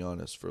him on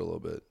Giannis for a little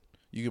bit.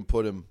 You can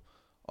put him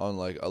on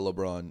like a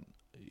LeBron.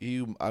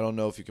 I don't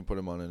know if you can put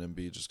him on an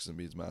Embiid just because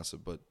Embiid's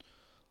massive, but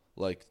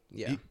like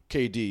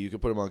KD, you can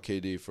put him on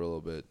KD for a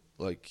little bit.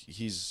 Like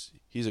he's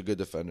a good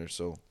defender,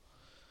 so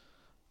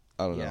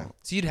I don't know.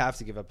 So you'd have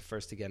to give up a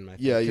first again, my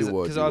you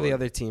would because all the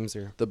other teams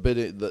are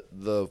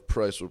the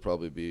price would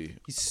probably be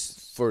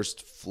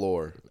first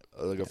floor,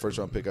 like a first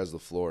round pick as the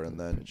floor, and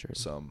then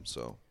some.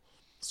 So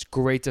it's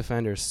great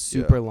defender,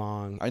 super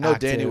long. I know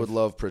active. Danny would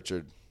love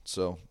Pritchard,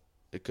 so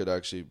it could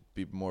actually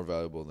be more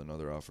valuable than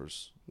other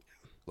offers.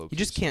 You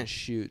just can't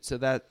shoot, so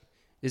that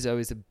is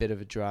always a bit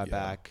of a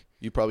drawback.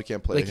 Yeah. You probably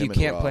can't play like him. You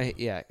can't play.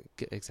 Yeah,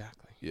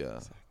 exactly. Yeah,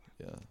 exactly.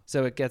 Yeah.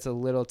 So it gets a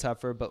little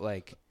tougher, but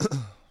like,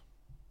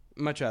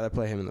 much rather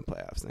play him in the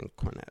playoffs than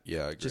Cornette.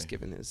 Yeah, I agree. Just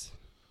given his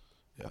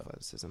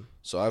athleticism.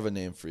 So I have a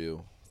name for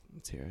you.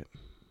 Let's hear it.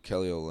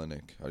 Kelly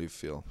Olynyk. How do you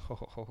feel?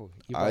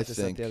 You brought this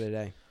up the other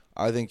day.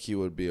 I think he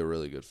would be a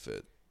really good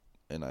fit,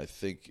 and I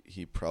think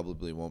he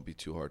probably won't be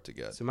too hard to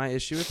get. So my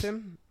issue with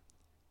him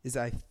is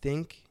I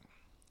think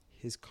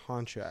his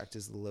contract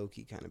is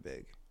low-key kind of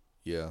big.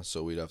 Yeah,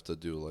 so we'd have to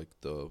do like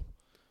the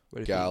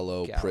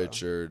Gallo,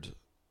 Pritchard,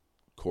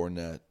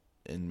 Cornette,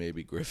 and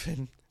maybe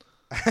Griffin.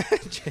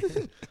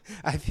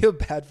 I feel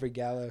bad for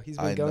Gallo. He's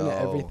been going to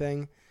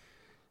everything.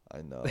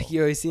 I know. Like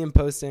you always see him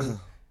posting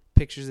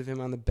pictures of him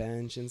on the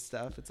bench and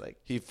stuff. It's like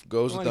he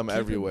goes with them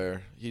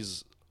everywhere.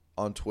 He's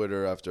on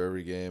Twitter after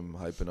every game,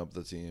 hyping up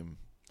the team.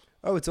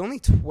 Oh, it's only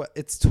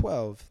it's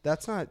 12.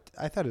 That's not.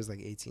 I thought it was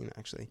like 18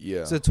 actually.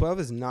 Yeah. So 12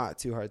 is not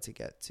too hard to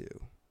get to.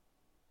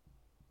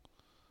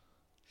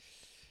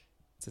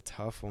 It's a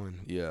tough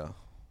one. Yeah.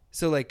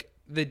 So like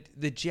the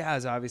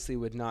Jazz obviously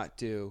would not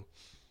do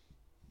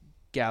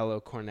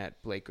Gallo, Cornette,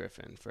 Blake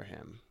Griffin for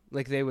him.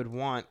 Like they would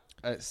want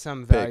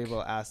some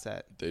valuable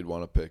asset. They'd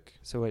want to pick.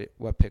 So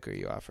what pick are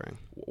you offering?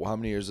 How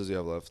many years does he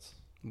have left?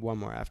 One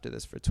more after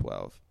this for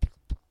 12.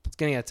 It's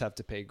gonna get tough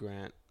to pay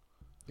Grant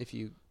if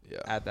you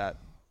add that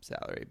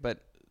salary, but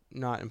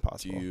not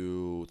impossible. Do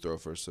you throw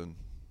first in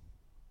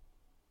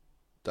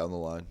down the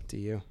line? Do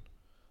you?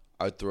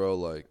 I'd throw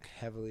like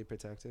heavily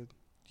protected.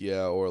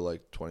 Yeah, or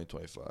like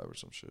 2025 or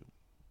some shit.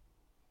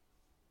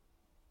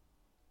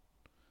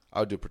 I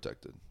would do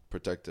protected.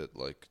 Protected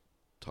like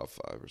top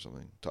 5 or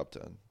something, top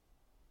 10.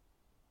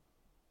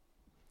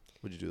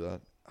 Would you do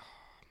that? Oh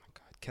my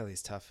God,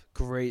 Kelly's tough.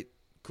 Great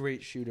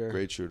shooter.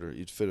 Great shooter.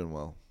 You'd fit in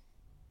well.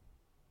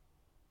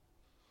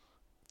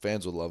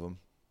 Fans would love him.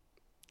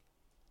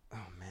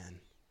 Oh man,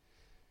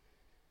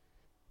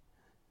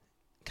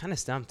 kind of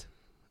stumped.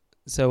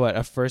 So what?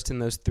 A first in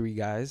those 3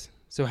 guys.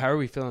 So how are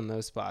we filling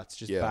those spots?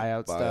 Just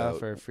buyout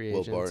stuff or free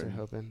agents or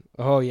hoping?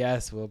 Oh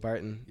yes, Will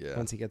Barton. Yeah.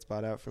 Once he gets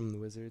bought out from the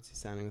Wizards, he's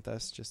signing with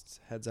us.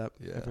 Just heads up,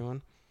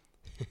 everyone.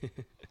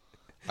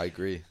 I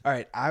agree. All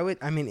right,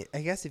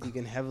 I guess if you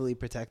can heavily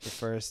protect the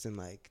first and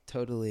like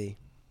totally.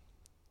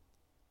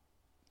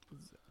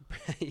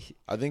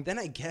 I think then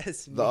I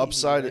guess the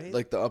upside, right?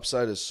 Like the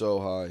upside is so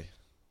high.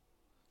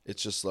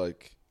 It's just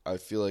like I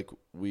feel like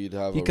we'd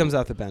have. He comes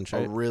off the bench,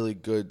 right?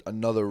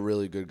 Another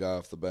really good guy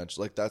off the bench,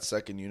 like that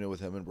second unit with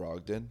him and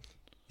Brogdon.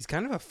 He's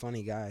kind of a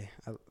funny guy.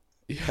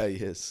 Yeah, he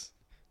is.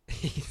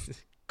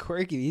 He's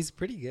quirky. He's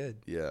pretty good.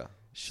 Yeah,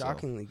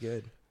 shockingly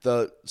good.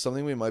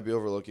 Something we might be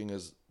overlooking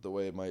is the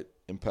way it might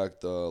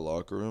impact the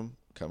locker room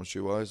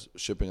chemistry wise.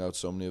 Shipping out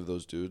so many of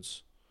those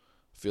dudes.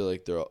 I feel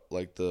like they're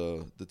like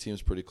the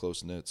team's pretty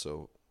close knit.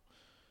 So,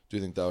 do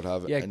you think that would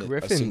have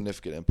a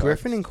significant impact?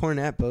 Griffin and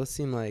Cornette both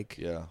seem like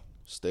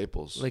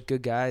staples, like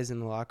good guys in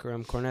the locker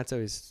room. Cornette's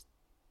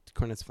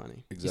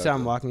funny. Exactly. You saw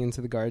him walking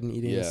into the garden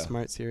eating his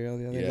Smart cereal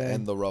the other day. Yeah,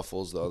 and the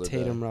ruffles the other day.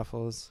 Tatum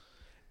ruffles.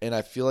 And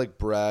I feel like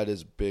Brad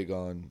is big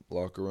on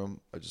locker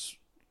room. I just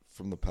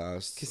from the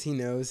past. Because he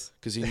knows.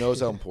 Because he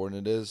knows how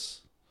important it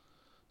is.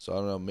 So I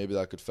don't know. Maybe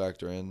that could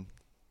factor in.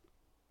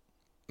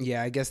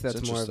 Yeah, I guess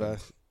that's more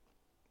of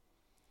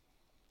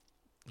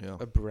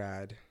a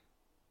Brad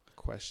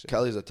question.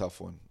 Kelly's a tough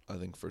one, I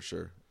think, for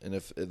sure. And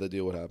if the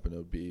deal would happen, it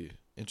would be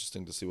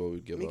interesting to see what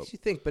we'd give up. Makes you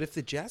think. But if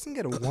the Jazz can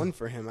get a 1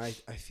 for him, I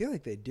feel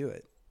like they'd do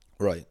it.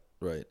 Right.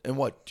 And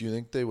what? Do you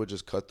think they would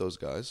just cut those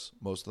guys?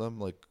 Most of them?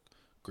 Like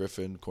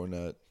Griffin,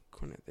 Cornette?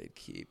 Cornette they'd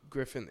keep.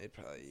 Griffin they'd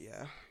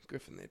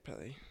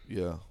probably.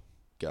 Yeah.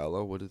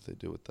 Gallo, what did they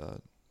do with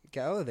that?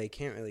 Gallo they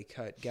can't really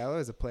cut. Gallo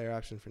is a player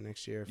option for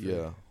next year.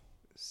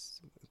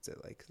 What's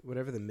it like?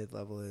 Whatever the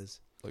mid-level is.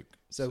 Like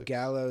so 6.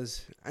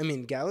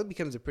 Gallo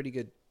becomes a pretty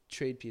good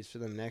trade piece for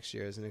them next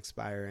year as an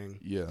expiring.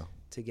 Yeah.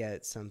 To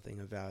get something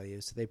of value.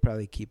 So they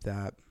probably keep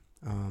that.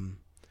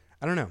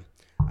 I don't know.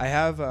 I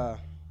have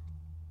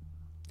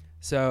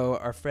so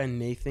our friend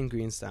Nathan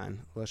Greenstein,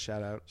 a little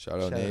shout out. Shout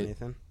out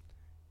Nathan.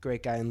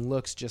 Great guy and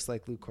looks just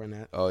like Luke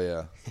Cornette. Oh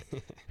yeah.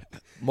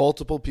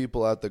 Multiple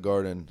people at the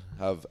Garden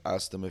have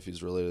asked him if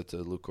he's related to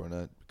Luke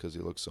Cornette because he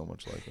looks so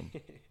much like him.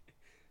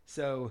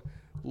 So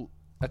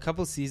a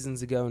couple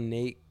seasons ago,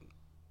 Nate,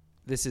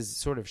 this is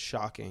sort of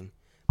shocking,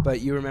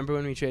 but you remember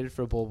when we traded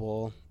for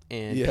Bol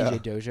and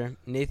PJ Dozier?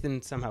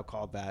 Nathan somehow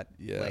called that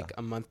like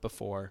a month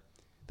before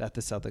that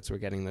the Celtics were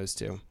getting those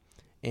two,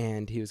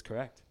 and he was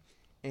correct.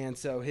 And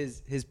so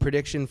his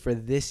prediction for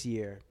this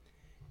year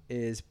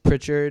is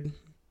Pritchard,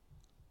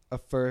 a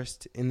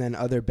first, and then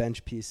other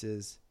bench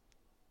pieces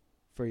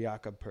for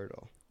Jakob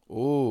Poeltl.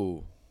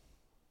 Ooh.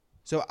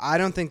 So I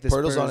don't think the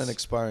Pirtle's Spurs on an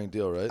expiring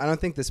deal, right? I don't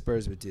think the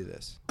Spurs would do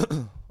this.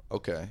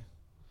 Okay.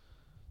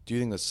 Do you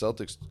think the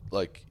Celtics,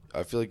 like,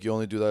 I feel like you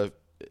only do that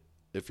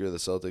if you're the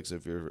Celtics,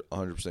 if you're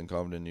 100%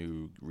 confident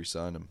you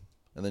re-sign him.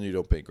 And then you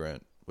don't pay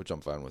Grant, which I'm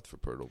fine with for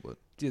Poeltl. But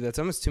dude, that's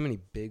almost too many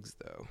bigs,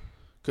 though.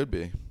 Could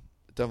be.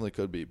 It definitely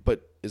could be.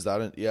 But is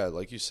that,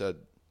 like you said,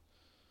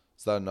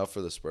 is that enough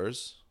for the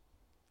Spurs?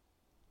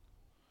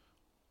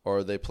 Or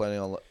are they planning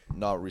on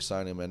not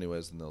re-signing him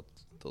anyways and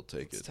they'll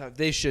take it? Tough.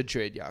 They should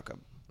trade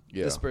Jakob.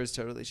 Yeah. The Spurs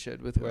totally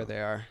should with where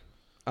they are.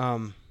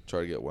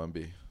 Try to get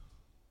Wemby.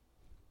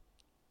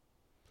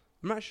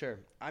 I'm not sure.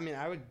 I mean,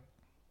 I would.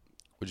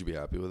 Would you be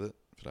happy with it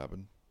if it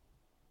happened?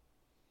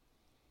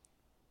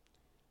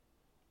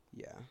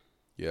 Yeah.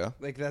 Yeah?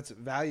 Like, that's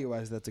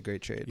value-wise, that's a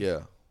great trade.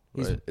 Yeah.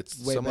 Right. It's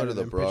similar to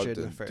the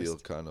Brogdon deal,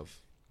 kind of.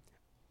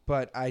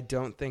 But I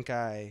don't think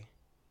I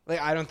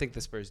don't think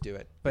the Spurs do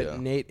it.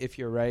 But Nate, if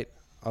you're right,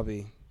 I'll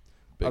be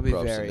props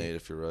very, to Nate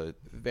if you're right.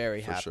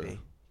 Very happy. Sure.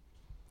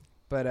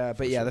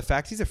 But yeah, the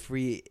fact he's a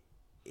free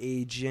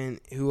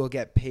agent who will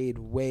get paid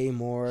way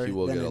more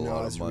than a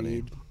Nas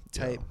Reed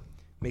type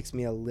makes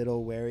me a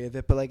little wary of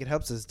it. But like, it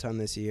helps us a ton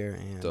this year.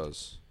 And it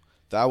does.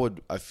 That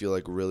would, I feel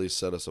like, really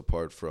set us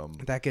apart from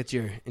that gets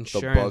your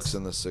insurance, the Bucks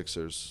and the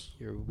Sixers,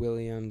 your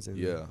Williams and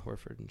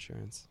Horford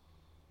insurance.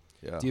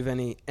 Yeah. Do you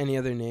have any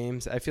other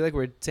names? I feel like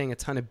we're saying a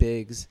ton of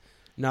bigs,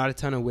 not a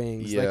ton of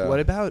wings. Yeah. Like, what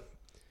about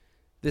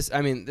this?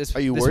 I mean, this. Are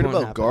you this worried won't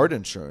about happen. guard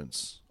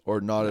insurance or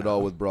not at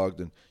all with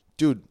Brogdon?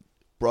 Dude,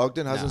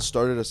 Brogdon hasn't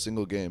started a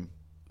single game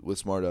with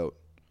Smart out.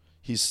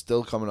 He's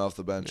still coming off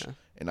the bench,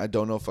 and I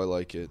don't know if I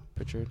like it.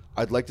 Pritchard.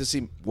 I'd like to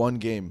see one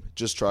game,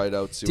 just try it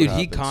out, see what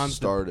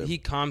happens. He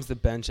calms the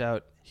bench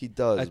out. He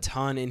does a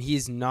ton, and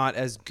he's not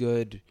as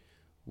good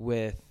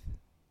with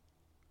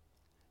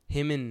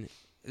him. And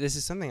this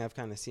is something I've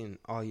kind of seen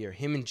all year.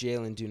 Him and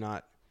Jalen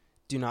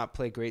do not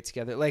play great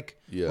together. Like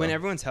when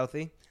everyone's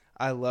healthy,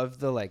 I love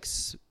the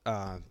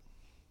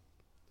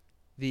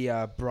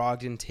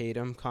Brogdon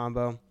Tatum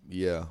combo.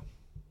 Yeah,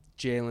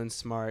 Jalen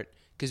Smart,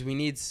 because we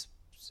need.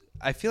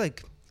 I feel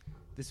like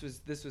this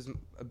was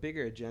a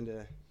bigger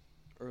agenda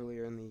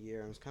earlier in the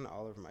year. It was kind of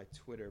all over my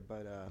Twitter,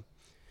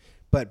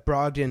 but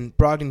Brogdon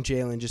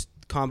Jalen just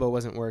combo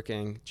wasn't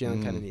working.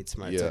 Jalen kind of needs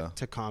Smart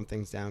to calm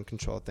things down,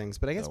 control things.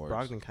 But I guess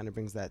Brogdon kind of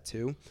brings that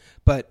too.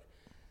 But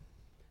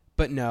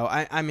no,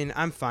 I mean,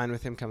 I'm fine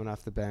with him coming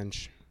off the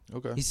bench.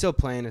 Okay, he's still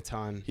playing a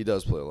ton. He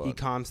does play a lot. He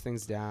calms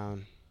things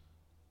down.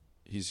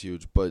 He's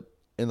huge, but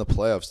in the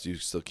playoffs, do you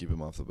still keep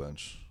him off the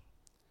bench?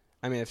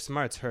 I mean, if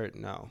Smart's hurt,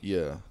 no.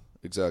 Yeah,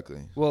 exactly.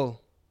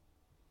 Well,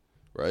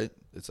 right?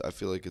 I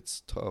feel like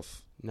it's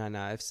tough. No.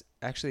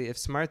 If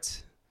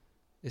Smart's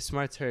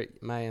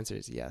hurt, my answer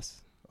is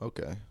yes.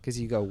 Okay. Because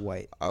you go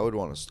White. I would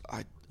want to.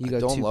 I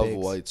don't love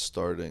bigs. White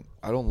starting.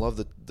 I don't love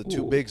the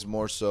two bigs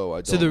more so. I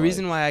don't. So the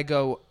reason why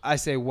I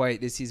say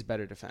White is he's a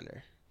better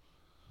defender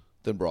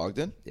than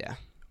Brogdon. Yeah.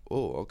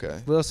 Oh, okay.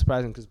 A little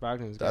surprising because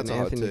Brogdon was guarding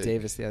Anthony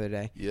Davis the other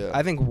day. Yeah.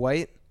 I think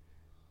White.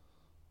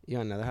 You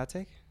want another hot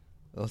take?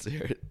 Let's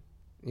hear it.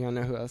 You want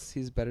to know who else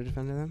he's a better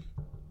defender than?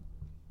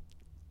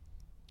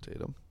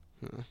 Tatum.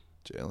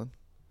 Jalen.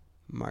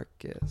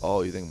 Marcus.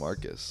 Oh, you think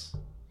Marcus?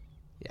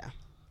 Yeah.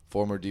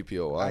 Former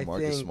DPOY,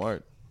 Marcus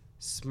Smart.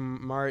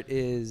 Smart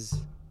is.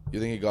 You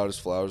think he got his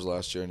flowers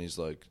last year and he's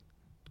like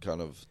kind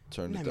of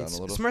turned it down a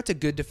little? Smart's a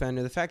good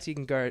defender. The fact he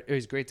can guard,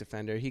 he's a great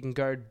defender. He can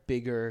guard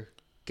bigger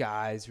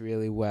guys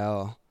really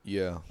well.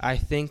 Yeah. I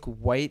think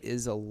White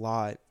is a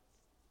lot.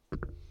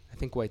 I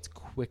think White's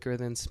quicker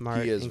than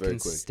Smart. He is and very can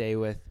quick. Stay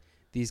with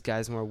these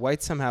guys more.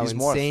 White's somehow He's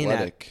more insane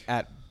athletic.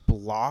 at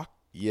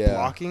Yeah.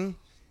 blocking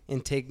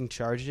and taking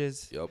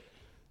charges. Yep.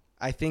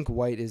 I think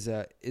White is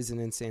an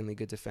insanely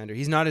good defender.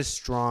 He's not as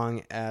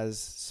strong as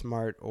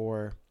Smart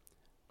or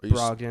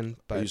Brogdon.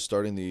 Are you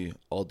starting the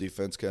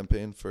all-defense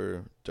campaign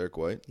for Derek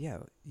White? Yeah,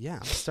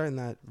 I'm starting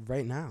that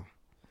right now.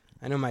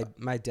 I know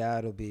my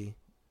dad will be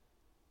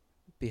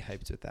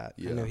hyped with that.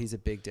 Yeah. I know he's a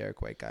big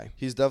Derek White guy.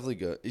 He's definitely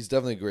good. He's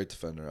definitely a great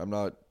defender. I'm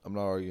not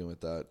arguing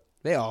with that.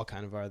 They all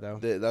kind of are, though.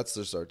 That's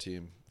just our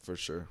team for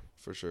sure.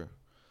 For sure.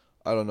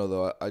 I don't know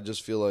though. I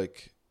just feel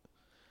like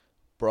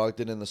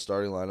Brogdon in the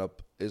starting lineup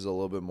is a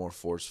little bit more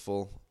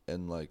forceful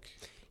and like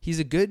he's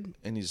a good.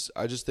 And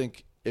I just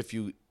think if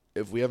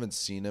we haven't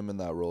seen him in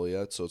that role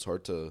yet, so it's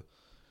hard to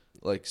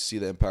like see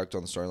the impact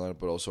on the starting lineup,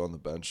 but also on the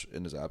bench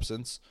in his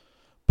absence.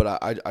 But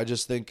I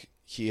just think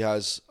he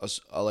has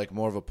a like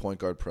more of a point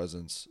guard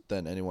presence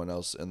than anyone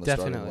else in the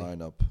starting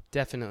lineup.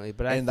 Definitely,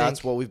 but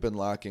that's what we've been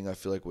lacking. I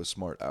feel like with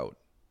Smart out.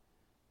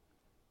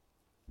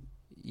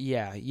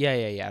 Yeah.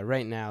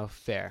 Right now,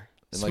 fair.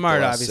 And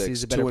Smart obviously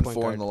is a better point guard. 2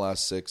 and 4 in the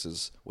last 6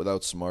 is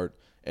without Smart,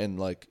 and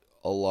like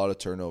a lot of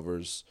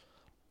turnovers,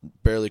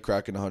 barely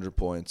cracking 100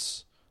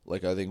 points.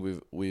 Like I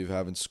think we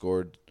haven't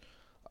scored.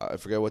 I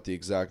forget what the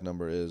exact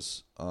number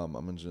is. I'm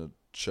gonna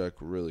check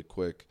really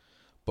quick,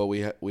 but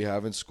we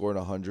haven't scored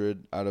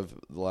 100 out of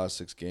the last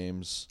 6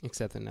 games,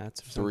 except the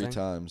Nets. Or 3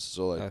 times.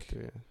 So like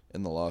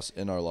in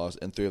our loss,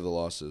 in 3 of the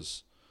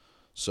losses.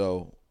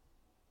 So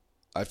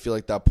I feel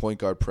like that point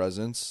guard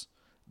presence,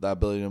 that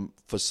ability to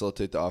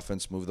facilitate the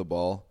offense, move the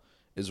ball,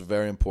 is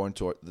very important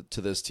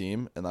to this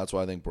team, and that's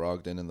why I think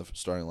Brogdon in the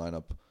starting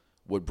lineup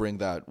would bring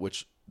that,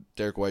 which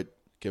Derek White,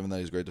 given that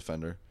he's a great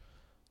defender,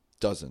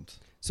 doesn't.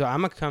 So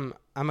I'm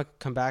gonna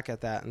come back at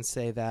that and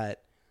say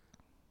that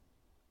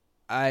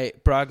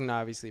Brogdon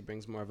obviously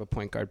brings more of a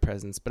point guard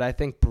presence, but I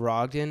think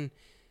Brogdon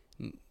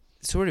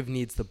sort of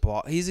needs the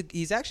ball.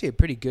 He's actually a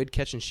pretty good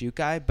catch and shoot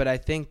guy, but I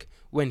think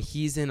when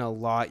he's in a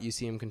lot, you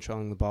see him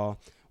controlling the ball.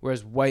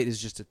 Whereas White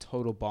is just a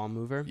total ball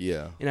mover.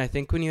 Yeah. And I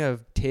think when you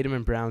have Tatum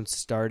and Brown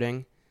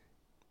starting,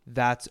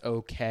 that's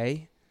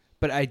okay.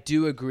 But I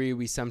do agree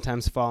we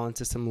sometimes fall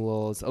into some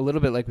lulls, a little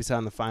bit like we saw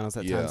in the finals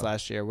at times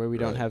last year, where we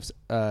don't have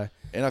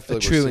and I feel a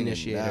like true we're seeing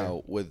initiator. it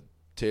now with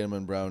Tatum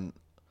and Brown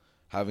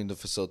having to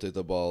facilitate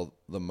the ball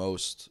the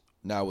most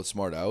now with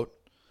Smart out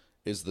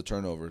is the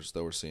turnovers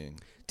that we're seeing.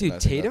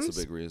 Dude, Tatum's that's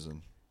a big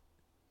reason.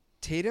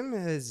 Tatum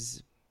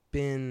has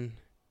been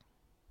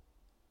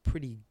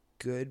pretty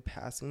good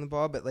passing the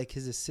ball, but like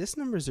his assist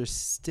numbers are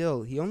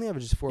still, he only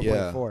averages 4.4.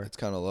 Yeah, it's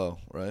kind of low,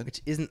 right?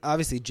 Which isn't,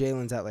 obviously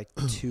Jalen's at like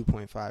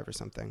 2.5 or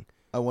something.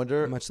 I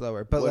wonder much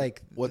lower, but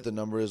what the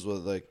number is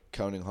with like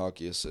counting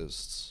hockey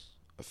assists.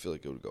 I feel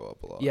like it would go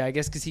up a lot. Yeah, I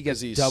guess because he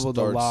gets doubled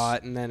a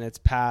lot, and then it's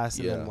pass,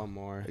 and then one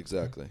more.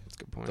 Exactly. That's a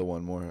good point. The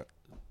one more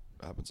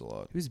happens a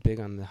lot. Who's big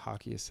on the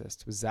hockey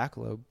assist? Was Zach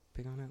Loeb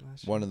big on it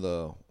last year?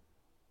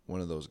 One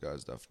of those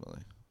guys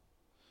definitely.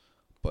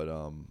 But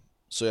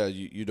so yeah,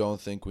 you don't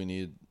think we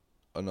need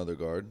another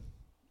guard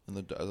in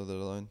the other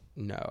line?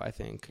 No, I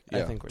think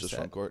we're just set.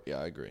 front court. Yeah,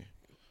 I agree.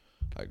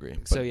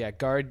 So yeah,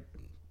 guard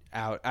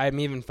out. I'm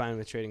even fine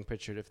with trading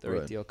Pritchard if the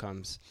right deal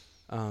comes.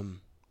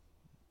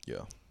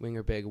 Yeah.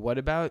 Winger big. What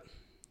about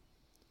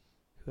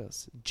who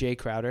else? Jay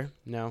Crowder?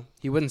 No,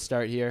 he wouldn't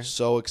start here.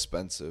 So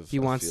expensive. He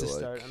wants to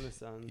start on the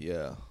Suns.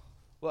 Yeah.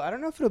 Well, I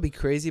don't know if it'll be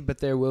crazy, but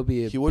there will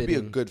be He would be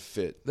a good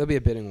fit. There'll be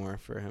a bidding war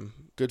for him.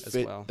 Good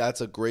fit. Well.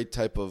 That's a great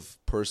type of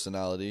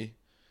personality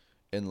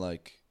and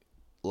like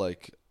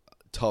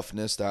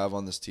toughness to have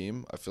on this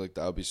team. I feel like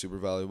that would be super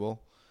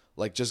valuable.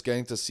 Like just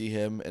getting to see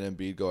him and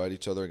Embiid go at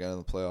each other again in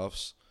the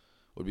playoffs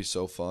would be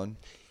so fun.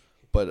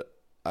 But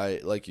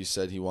like you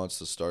said, he wants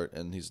to start,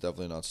 and he's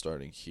definitely not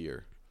starting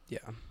here. Yeah.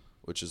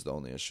 Which is the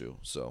only issue.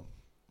 So,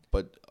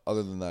 but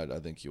other than that, I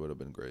think he would have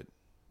been great.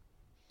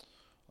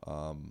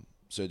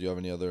 So do you have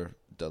any other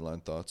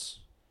deadline thoughts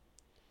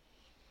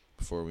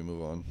before we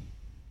move on?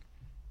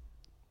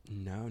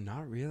 No,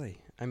 not really.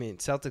 I mean,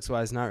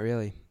 Celtics-wise, not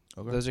really.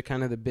 Okay. Those are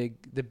kind of the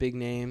big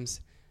names.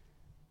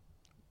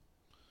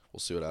 We'll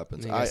see what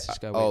happens.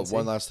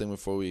 One last thing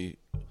before we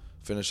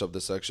finish up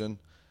this section.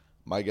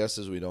 My guess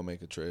is we don't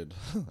make a trade.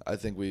 I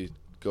think we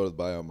go to the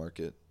buyout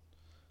market.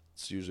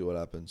 It's usually what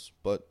happens,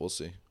 but we'll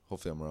see.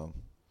 Hopefully I'm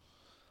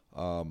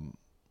wrong.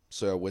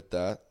 So yeah, with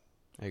that,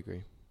 I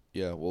agree.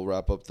 Yeah, we'll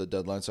wrap up the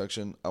deadline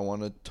section. I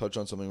want to touch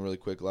on something really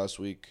quick. Last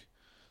week,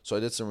 so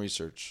I did some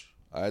research.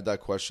 I had that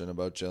question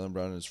about Jaylen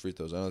Brown and his free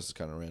throws. I know this is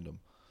kind of random.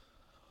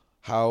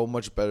 How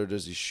much better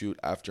does he shoot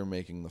after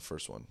making the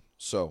first one?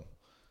 So,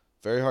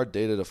 very hard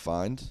data to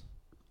find,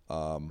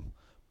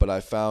 but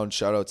I found,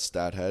 shout out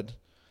StatHead,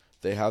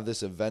 they have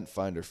this event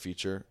finder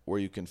feature where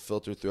you can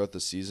filter throughout the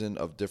season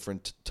of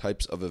different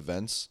types of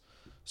events.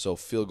 So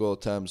field goal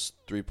attempts,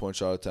 3-point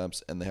shot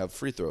attempts, and they have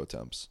free throw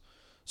attempts.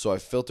 So I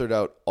filtered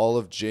out all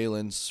of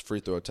Jalen's free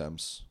throw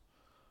attempts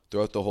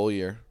throughout the whole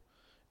year,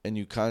 and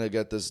you kind of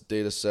get this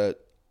data set,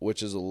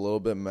 which is a little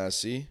bit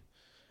messy,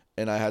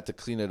 and I had to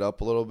clean it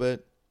up a little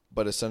bit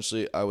but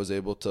essentially I was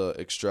able to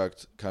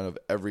extract kind of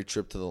every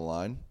trip to the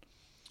line.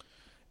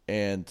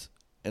 And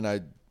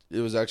it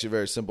was actually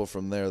very simple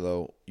from there,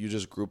 though. You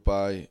just group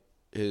by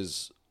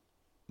his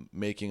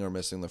making or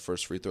missing the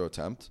first free throw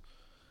attempt.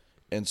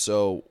 And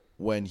so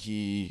when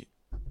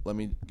let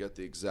me get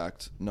the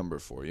exact number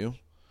for you.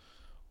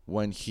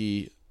 When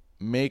he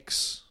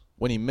misses,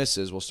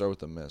 we'll start with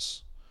the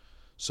miss.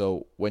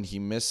 So when he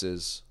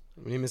misses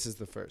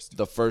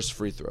the first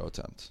free throw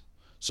attempt.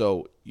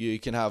 So you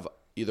can have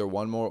either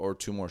one more or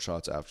two more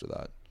shots after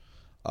that.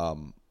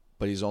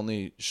 But he's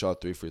only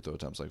shot 3 free throw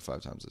attempts like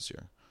 5 times this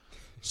year.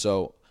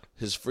 So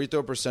his free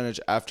throw percentage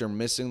after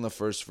missing the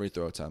first free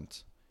throw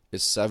attempt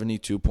is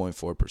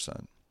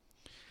 72.4%.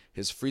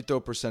 His free throw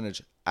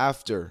percentage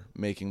after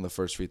making the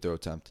first free throw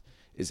attempt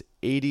is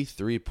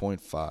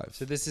 83.5.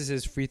 So this is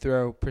his free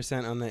throw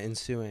percent on the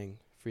ensuing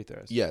free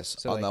throws. Yes,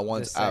 so on like the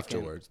ones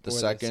afterwards. The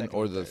second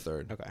or the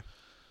third. Okay.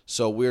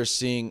 So we're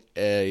seeing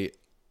a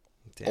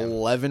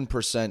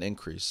 11%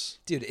 increase.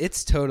 Dude,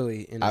 it's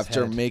totally in his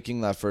after head.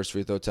 Making that first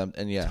free throw attempt.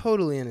 And yeah.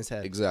 Totally in his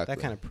head. Exactly.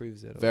 That kind of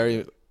proves it.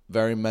 Very,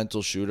 very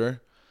mental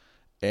shooter.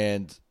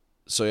 And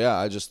so, yeah,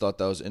 I just thought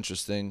that was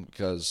interesting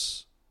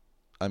because,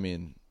 I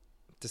mean,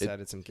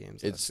 decided some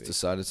games. It's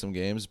decided some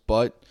games,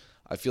 but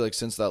I feel like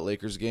since that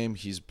Lakers game,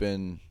 he's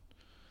been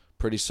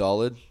pretty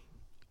solid.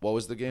 What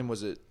was the game?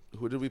 Was it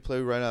who did we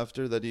play right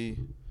after that he hit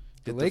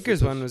the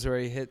Lakers one was where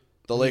he hit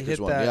the Lakers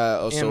one.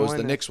 Yeah, so it was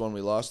the Knicks one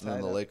we lost, and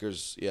then the up.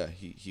 Lakers, yeah,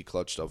 he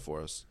clutched up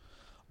for us.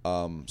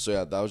 So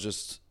yeah, that was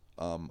just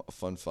a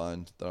fun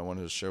find that I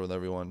wanted to share with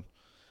everyone.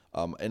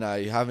 And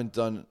I haven't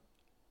done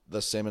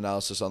the same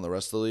analysis on the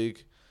rest of the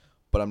league,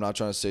 but I'm not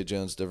trying to say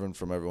Jalen's different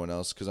from everyone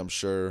else because I'm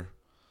sure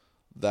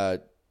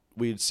that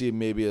we'd see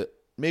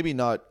maybe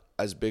not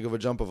as big of a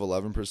jump of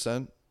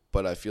 11%,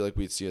 but I feel like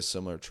we'd see a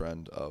similar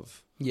trend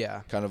of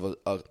kind of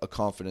a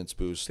confidence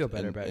boost in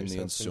the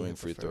ensuing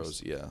free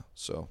throws. Yeah.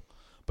 So,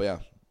 but yeah,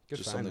 good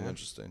just find, something man.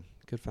 interesting.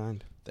 Good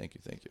find. Thank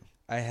you.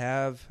 I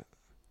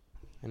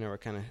know we're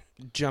kind of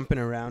jumping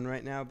around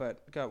right now,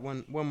 but got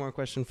one more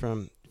question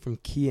from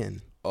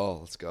Kian. Oh,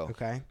 let's go.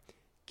 Okay.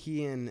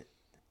 Kian,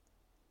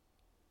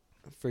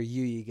 for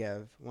you,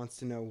 Yegev, wants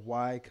to know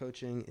why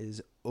coaching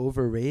is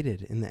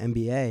overrated in the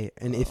NBA,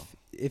 and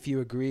if you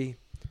agree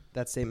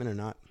that statement or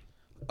not.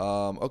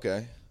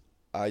 Okay.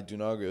 I do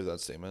not agree with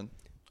that statement.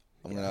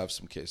 I'm going to have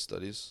some case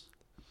studies.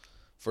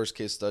 First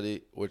case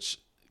study, which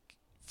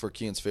for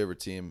Kian's favorite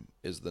team,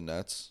 is the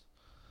Nets.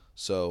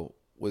 So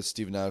with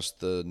Steve Nash,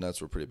 the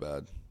Nets were pretty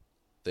bad.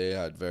 They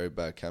had very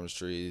bad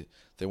chemistry.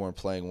 They weren't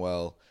playing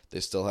well. They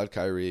still had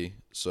Kyrie,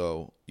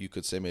 so you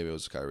could say maybe it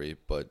was Kyrie.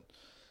 But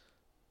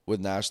with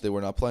Nash, they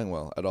were not playing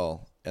well at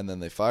all. And then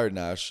they fired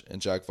Nash,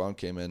 and Jack Vaughn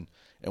came in.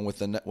 And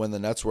when the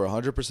Nets were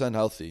 100%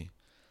 healthy,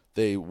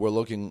 they were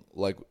looking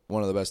like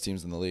one of the best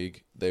teams in the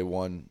league. They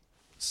won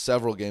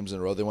several games in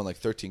a row. They won like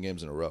 13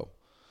 games in a row.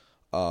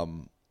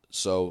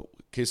 So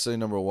case study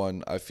number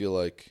 1, I feel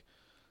like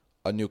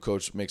a new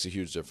coach makes a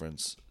huge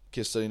difference.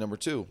 Case study number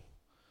 2,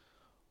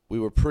 we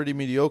were pretty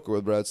mediocre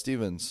with Brad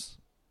Stevens.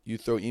 You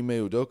throw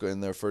Ime Udoka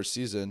in their first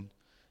season.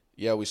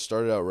 Yeah, we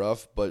started out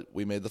rough, but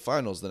we made the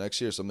finals the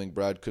next year, something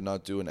Brad could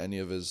not do in any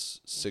of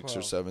his 6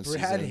 or 7 seasons.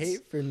 Brad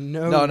hate for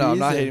no No, reason. I'm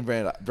not hating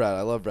Brad.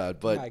 I love Brad,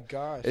 but my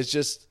gosh. It's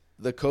just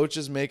the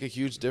coaches make a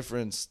huge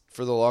difference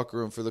for the locker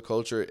room, for the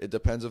culture. It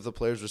depends if the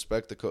players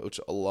respect the coach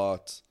a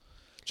lot.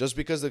 Just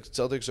because the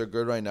Celtics are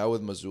good right now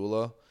with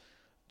Mazzulla,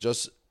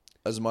 just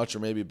as much or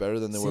maybe better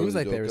than they were with Udoka.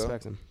 Seems like they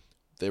respect him.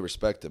 They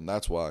respect him.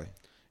 That's why.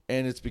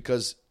 And it's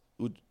because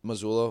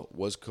Mazzulla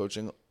was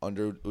coaching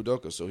under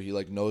Udoka, so he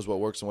knows what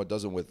works and what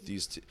doesn't with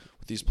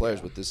these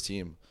players, with this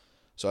team.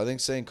 So I think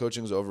saying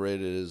coaching is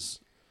overrated is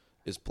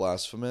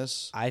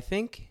blasphemous. I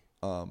think.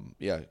 What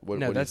do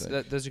you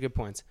think? Those are good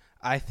points.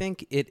 I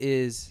think it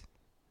is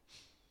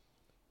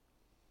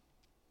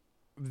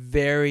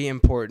very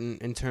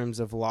important in terms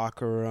of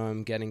locker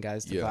room, getting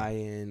guys to buy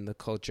in, the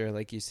culture,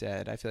 like you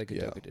said. I feel like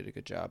Udoka did a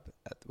good job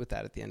with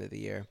that at the end of the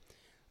year.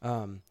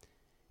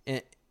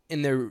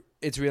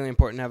 It's really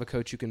important to have a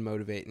coach who can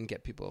motivate and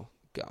get people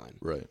going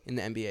in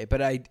the NBA.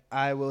 But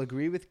I will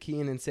agree with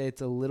Keen and say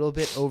it's a little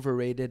bit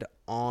overrated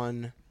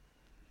in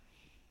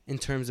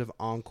terms of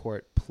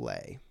on-court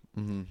play.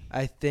 Mm-hmm.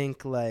 I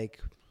think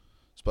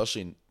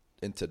especially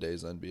in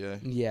today's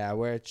NBA. Yeah,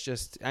 where it's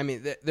just,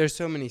 there's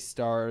so many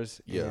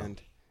stars and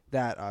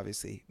that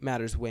obviously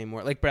matters way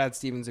more. Like Brad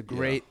Stevens, a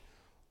great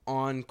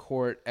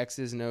on-court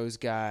X's and O's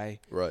guy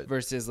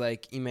versus Ime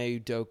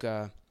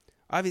Udoka.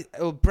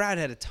 Brad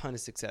had a ton of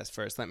success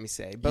first, let me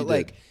say.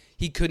 But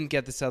he couldn't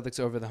get the Celtics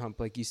over the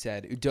hump like you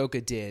said.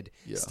 Udoka did.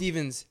 Yeah.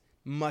 Stevens,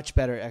 much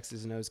better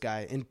X's and O's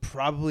guy and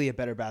probably a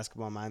better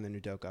basketball mind than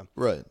Udoka.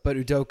 Right. But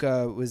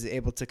Udoka was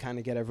able to kind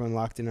of get everyone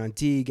locked in on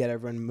D, get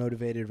everyone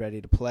motivated, ready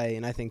to play,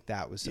 and I think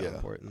that was so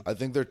important. I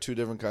think there are two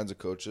different kinds of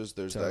coaches.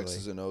 There's the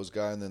X's and O's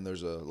guy, and then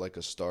there's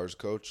a stars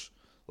coach.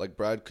 Like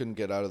Brad couldn't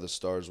get out of the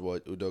stars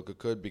what Udoka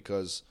could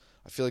because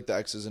I feel like the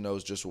X's and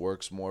O's just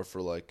works more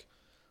for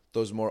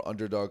those more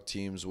underdog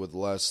teams with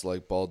less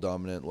ball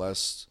dominant,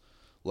 less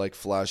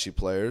flashy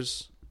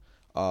players.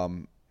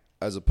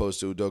 as opposed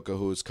to Udoka,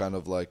 who's kind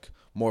of like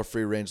more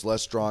free range,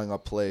 less drawing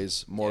up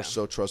plays, more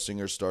so trusting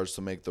your stars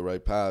to make the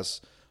right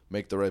pass,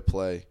 make the right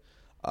play.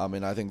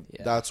 And I think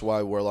that's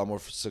why we're a lot more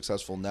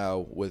successful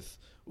now with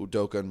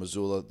Udoka and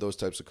Mazzulla, those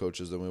types of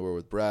coaches, than we were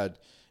with Brad.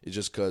 It's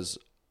just because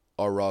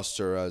our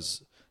roster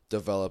has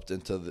developed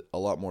into a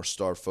lot more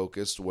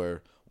star-focused,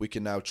 where we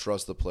can now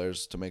trust the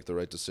players to make the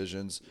right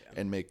decisions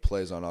and make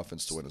plays on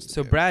offense to win us the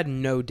game. So Brad,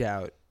 no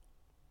doubt,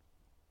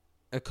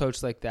 a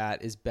coach like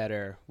that is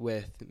better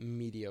with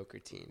mediocre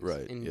teams.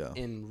 Right,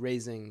 in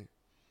raising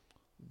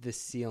the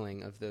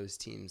ceiling of those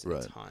teams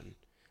a ton.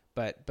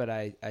 But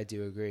I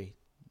do agree.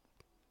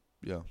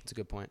 Yeah. It's a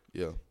good point.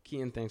 Yeah.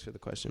 Keaton, thanks for the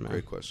question, man.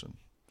 Great question.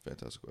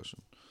 Fantastic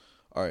question.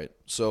 All right.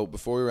 So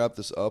before we wrap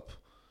this up,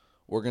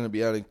 we're going to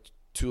be adding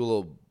 2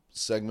 little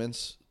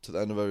segments to the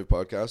end of every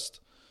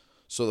podcast.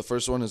 So the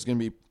first one is going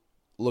to be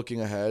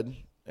looking ahead,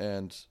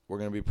 and we're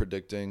going to be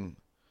predicting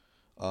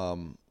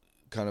kind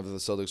of the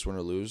Celtics win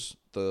or lose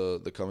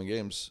the coming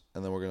games,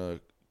 and then we're going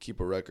to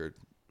keep a record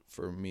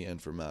for me and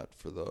for Matt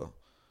for the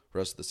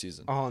rest of the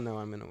season. Oh, no,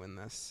 I'm going to win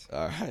this.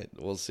 All right.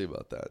 We'll see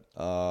about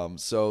that.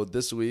 So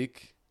this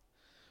week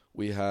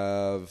we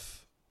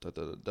have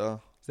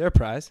Is there a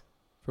prize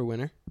for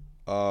winner?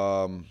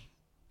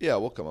 Yeah,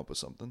 we'll come up with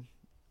something.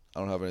 I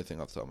don't have anything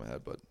off the top of my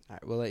head, but all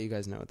right, we'll let you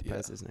guys know what the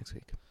prize is next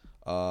week.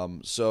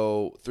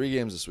 So 3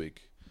 games this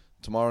week.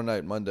 Tomorrow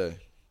night, Monday.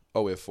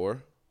 Oh, we have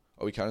 4.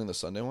 Are we counting the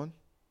Sunday one?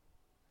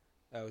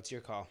 Oh, it's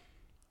your call.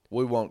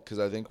 We won't, because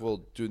I think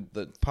we'll do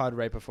the pod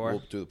right before.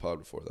 We'll do the pod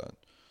before that.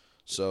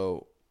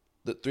 So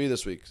the 3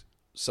 this week: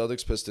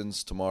 Celtics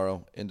Pistons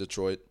tomorrow in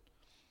Detroit.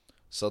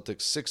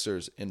 Celtics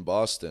Sixers in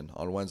Boston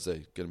on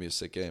Wednesday. Going to be a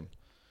sick game.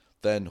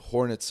 Then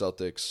Hornets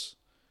Celtics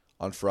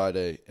on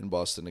Friday in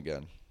Boston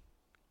again.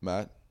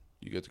 Matt,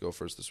 you get to go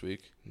first this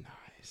week.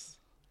 Nice.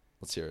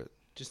 Let's hear it.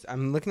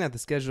 I'm looking at the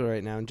schedule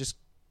right now, and just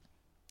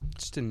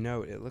a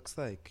note, it looks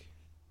like.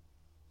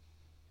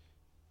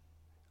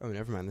 Oh,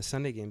 never mind. The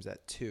Sunday game's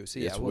at 2. So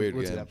yeah, we'll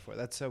do that before.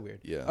 That's so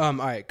weird. Yeah. All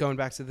right, going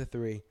back to the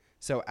 3.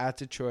 So at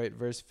Detroit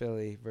versus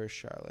Philly versus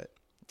Charlotte.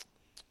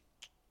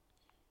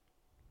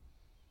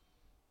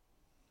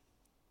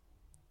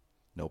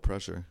 No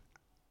pressure.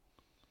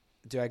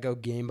 Do I go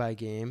game by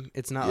game?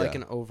 It's not like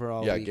an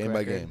overall week game record.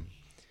 by game.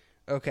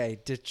 Okay,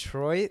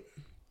 Detroit.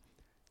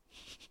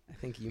 I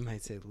think you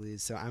might say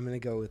lose, so I'm going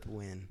to go with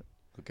win.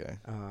 Okay.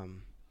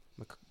 I'm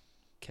going to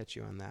catch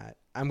you on that.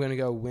 I'm going to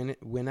go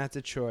win at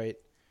Detroit.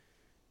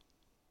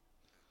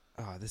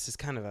 Oh, this is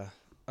kind of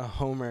a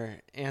homer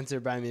answer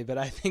by me, but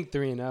I think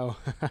 3-0.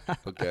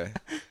 Okay.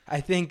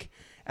 I think,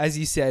 as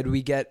you said,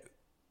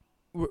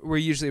 we're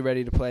usually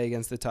ready to play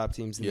against the top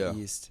teams in the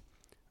East.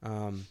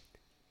 The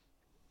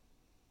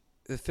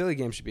Philly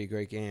game should be a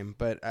great game,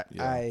 but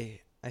I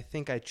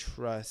think I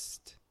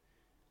trust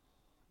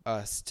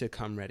us to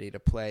come ready to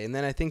play. And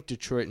then I think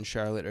Detroit and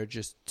Charlotte are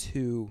just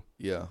too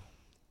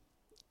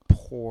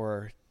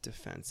poor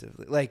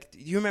defensively. Like,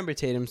 you remember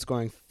Tatum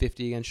scoring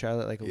 50 against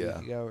Charlotte like a week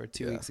ago or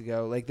 2 weeks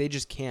ago? Like, they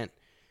just can't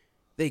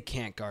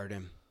guard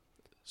him.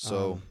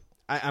 So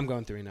I'm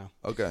going 3-0.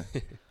 Okay.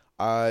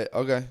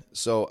 Okay.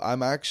 So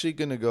I'm actually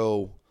going to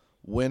go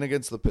win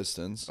against the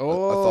Pistons. I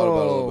thought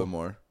about it a little bit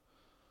more.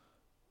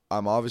 I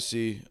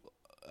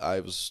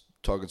was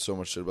talking so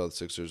much shit about the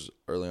Sixers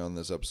early on in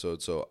this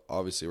episode, so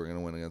obviously we're going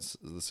to win against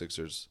the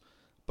Sixers,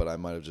 but I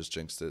might have just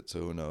jinxed it, so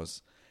who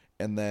knows.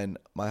 And then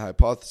my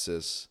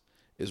hypothesis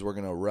is we're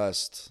going to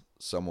rest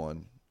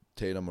someone,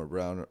 Tatum or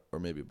Brown, or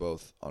maybe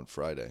both, on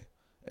Friday.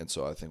 And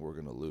so I think we're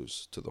going to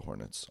lose to the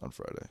Hornets on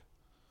Friday.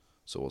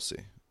 So we'll see.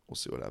 We'll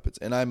see what happens.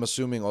 And I'm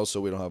assuming also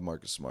we don't have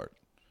Marcus Smart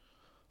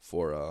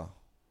for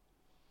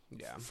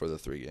the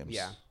 3 games.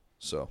 Yeah.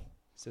 So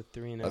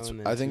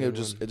 3-0. I think it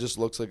just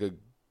looks like a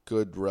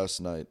good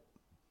rest night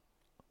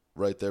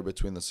right there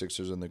between the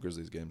Sixers and the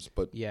Grizzlies games.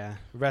 But yeah,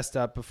 rest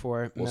up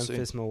before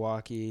Memphis,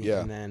 Milwaukee,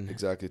 and then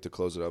exactly to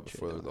close it out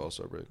before the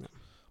All-Star break. No.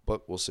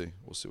 But we'll see.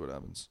 We'll see what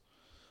happens.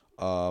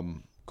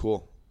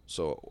 Cool.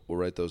 So we'll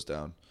write those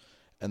down.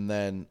 And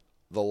then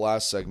the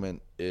last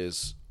segment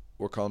is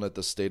we're calling it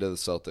the State of the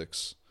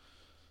Celtics.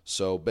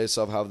 So based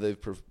off how they've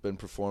been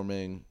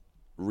performing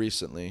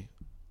recently,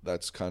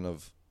 that's kind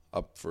of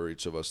up for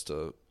each of us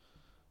to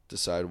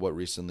decide what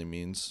recently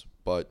means.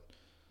 But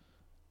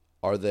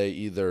are they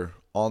either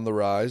on the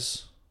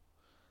rise,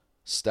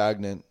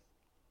 stagnant,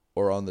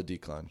 or on the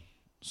decline?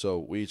 So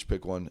we each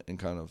pick one and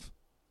kind of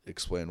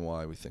explain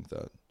why we think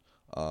that.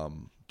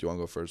 Do you want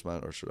to go first,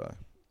 Matt, or should I?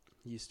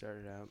 You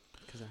started out.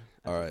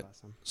 All right.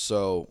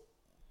 So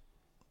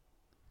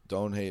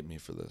don't hate me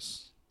for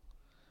this,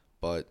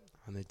 but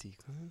on the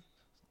decline,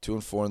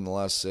 2-4 in the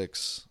last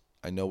 6.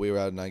 I know we were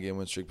at a 9-game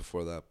win streak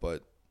before that,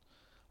 but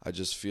I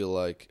just feel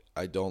like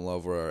I don't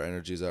love where our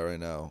energy's at right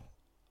now,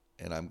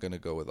 and I'm gonna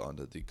go with on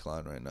the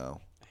decline right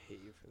now. I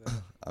hate you for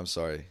that. I'm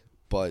sorry,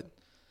 but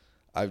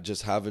I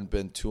just haven't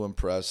been too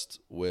impressed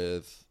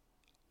with.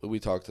 We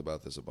talked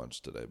about this a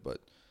bunch today, but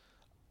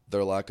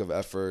their lack of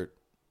effort,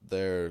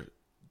 their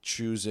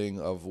choosing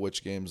of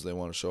which games they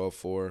want to show up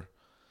for,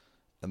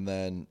 and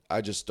then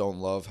I just don't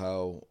love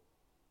how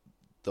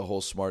the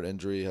whole Smart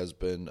injury has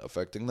been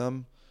affecting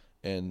them,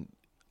 and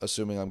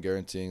assuming I'm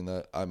guaranteeing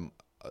that I'm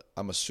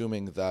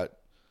assuming that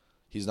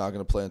he's not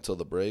going to play until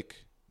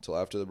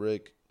after the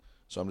break.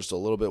 So I'm just a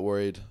little bit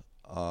worried.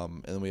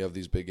 And then we have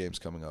these big games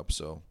coming up,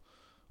 so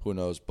who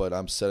knows? But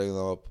I'm setting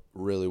them up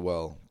really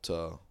well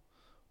to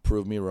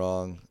prove me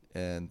wrong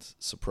and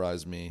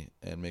surprise me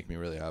and make me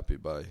really happy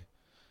by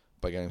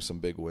getting some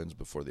big wins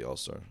before the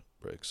All-Star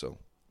break. So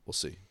we'll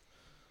see.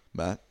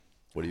 Matt,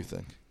 what do you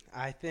think?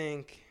 I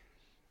think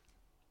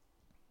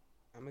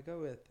I'm going to go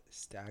with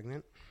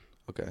stagnant.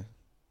 Okay.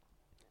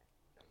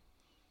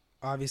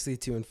 Obviously,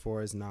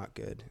 2-4 is not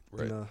good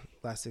Right. in the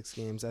last 6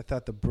 games. I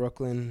thought the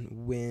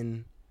Brooklyn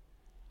win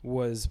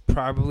was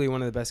probably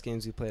one of the best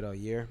games we played all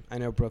year. I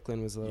know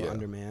Brooklyn was a little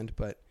undermanned,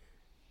 but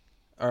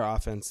our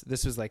offense,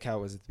 this was like how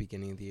it was at the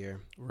beginning of the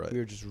year. Right. We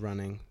were just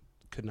running,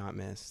 could not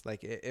miss.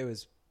 Like it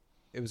was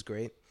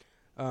great.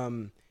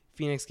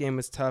 Phoenix game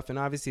was tough, and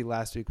obviously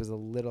last week was a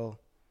little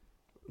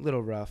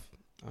rough.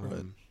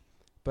 Right.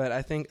 But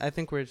I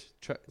think we're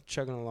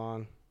chugging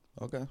along.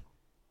 Okay.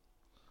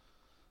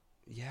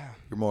 Yeah.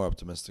 You're more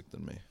optimistic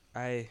than me.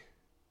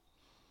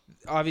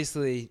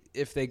 Obviously,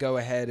 if they go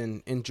ahead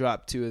and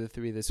drop 2 of the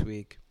 3 this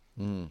week,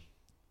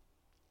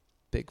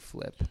 big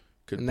flip.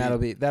 That'll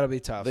be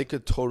tough. They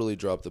could totally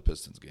drop the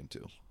Pistons game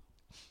too.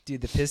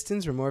 Dude, the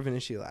Pistons were more of an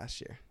issue last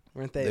year,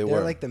 weren't they? They They're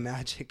were. like the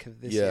Magic of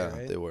this year,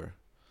 right? Yeah, they were.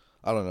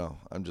 I don't know.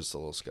 I'm just a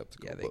little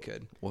skeptical. Yeah, they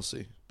could. We'll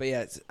see. But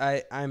yeah,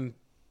 I'm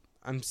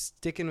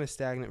sticking with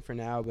stagnant for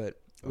now. But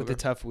with a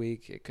tough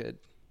week, it could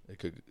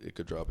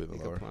drop even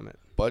lower. Plummet.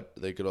 But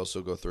they could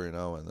also go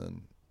 3-0 and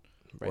then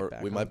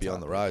we might be on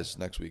the rise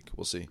next week.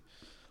 We'll see.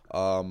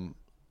 All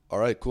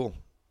right, cool.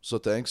 So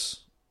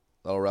thanks.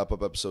 That'll wrap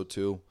up episode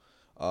 2.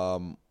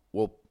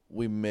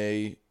 We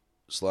may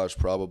 /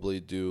 probably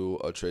do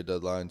a trade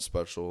deadline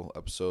special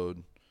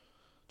episode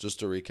just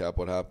to recap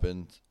what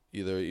happened,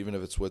 even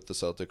if it's with the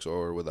Celtics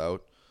or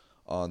without,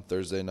 on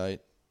Thursday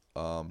night.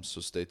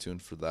 So stay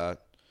tuned for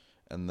that.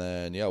 And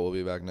then, we'll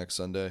be back next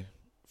Sunday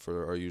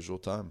for our usual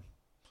time.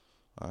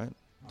 All right.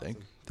 Awesome.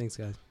 Thanks,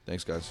 guys.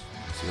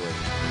 See you later.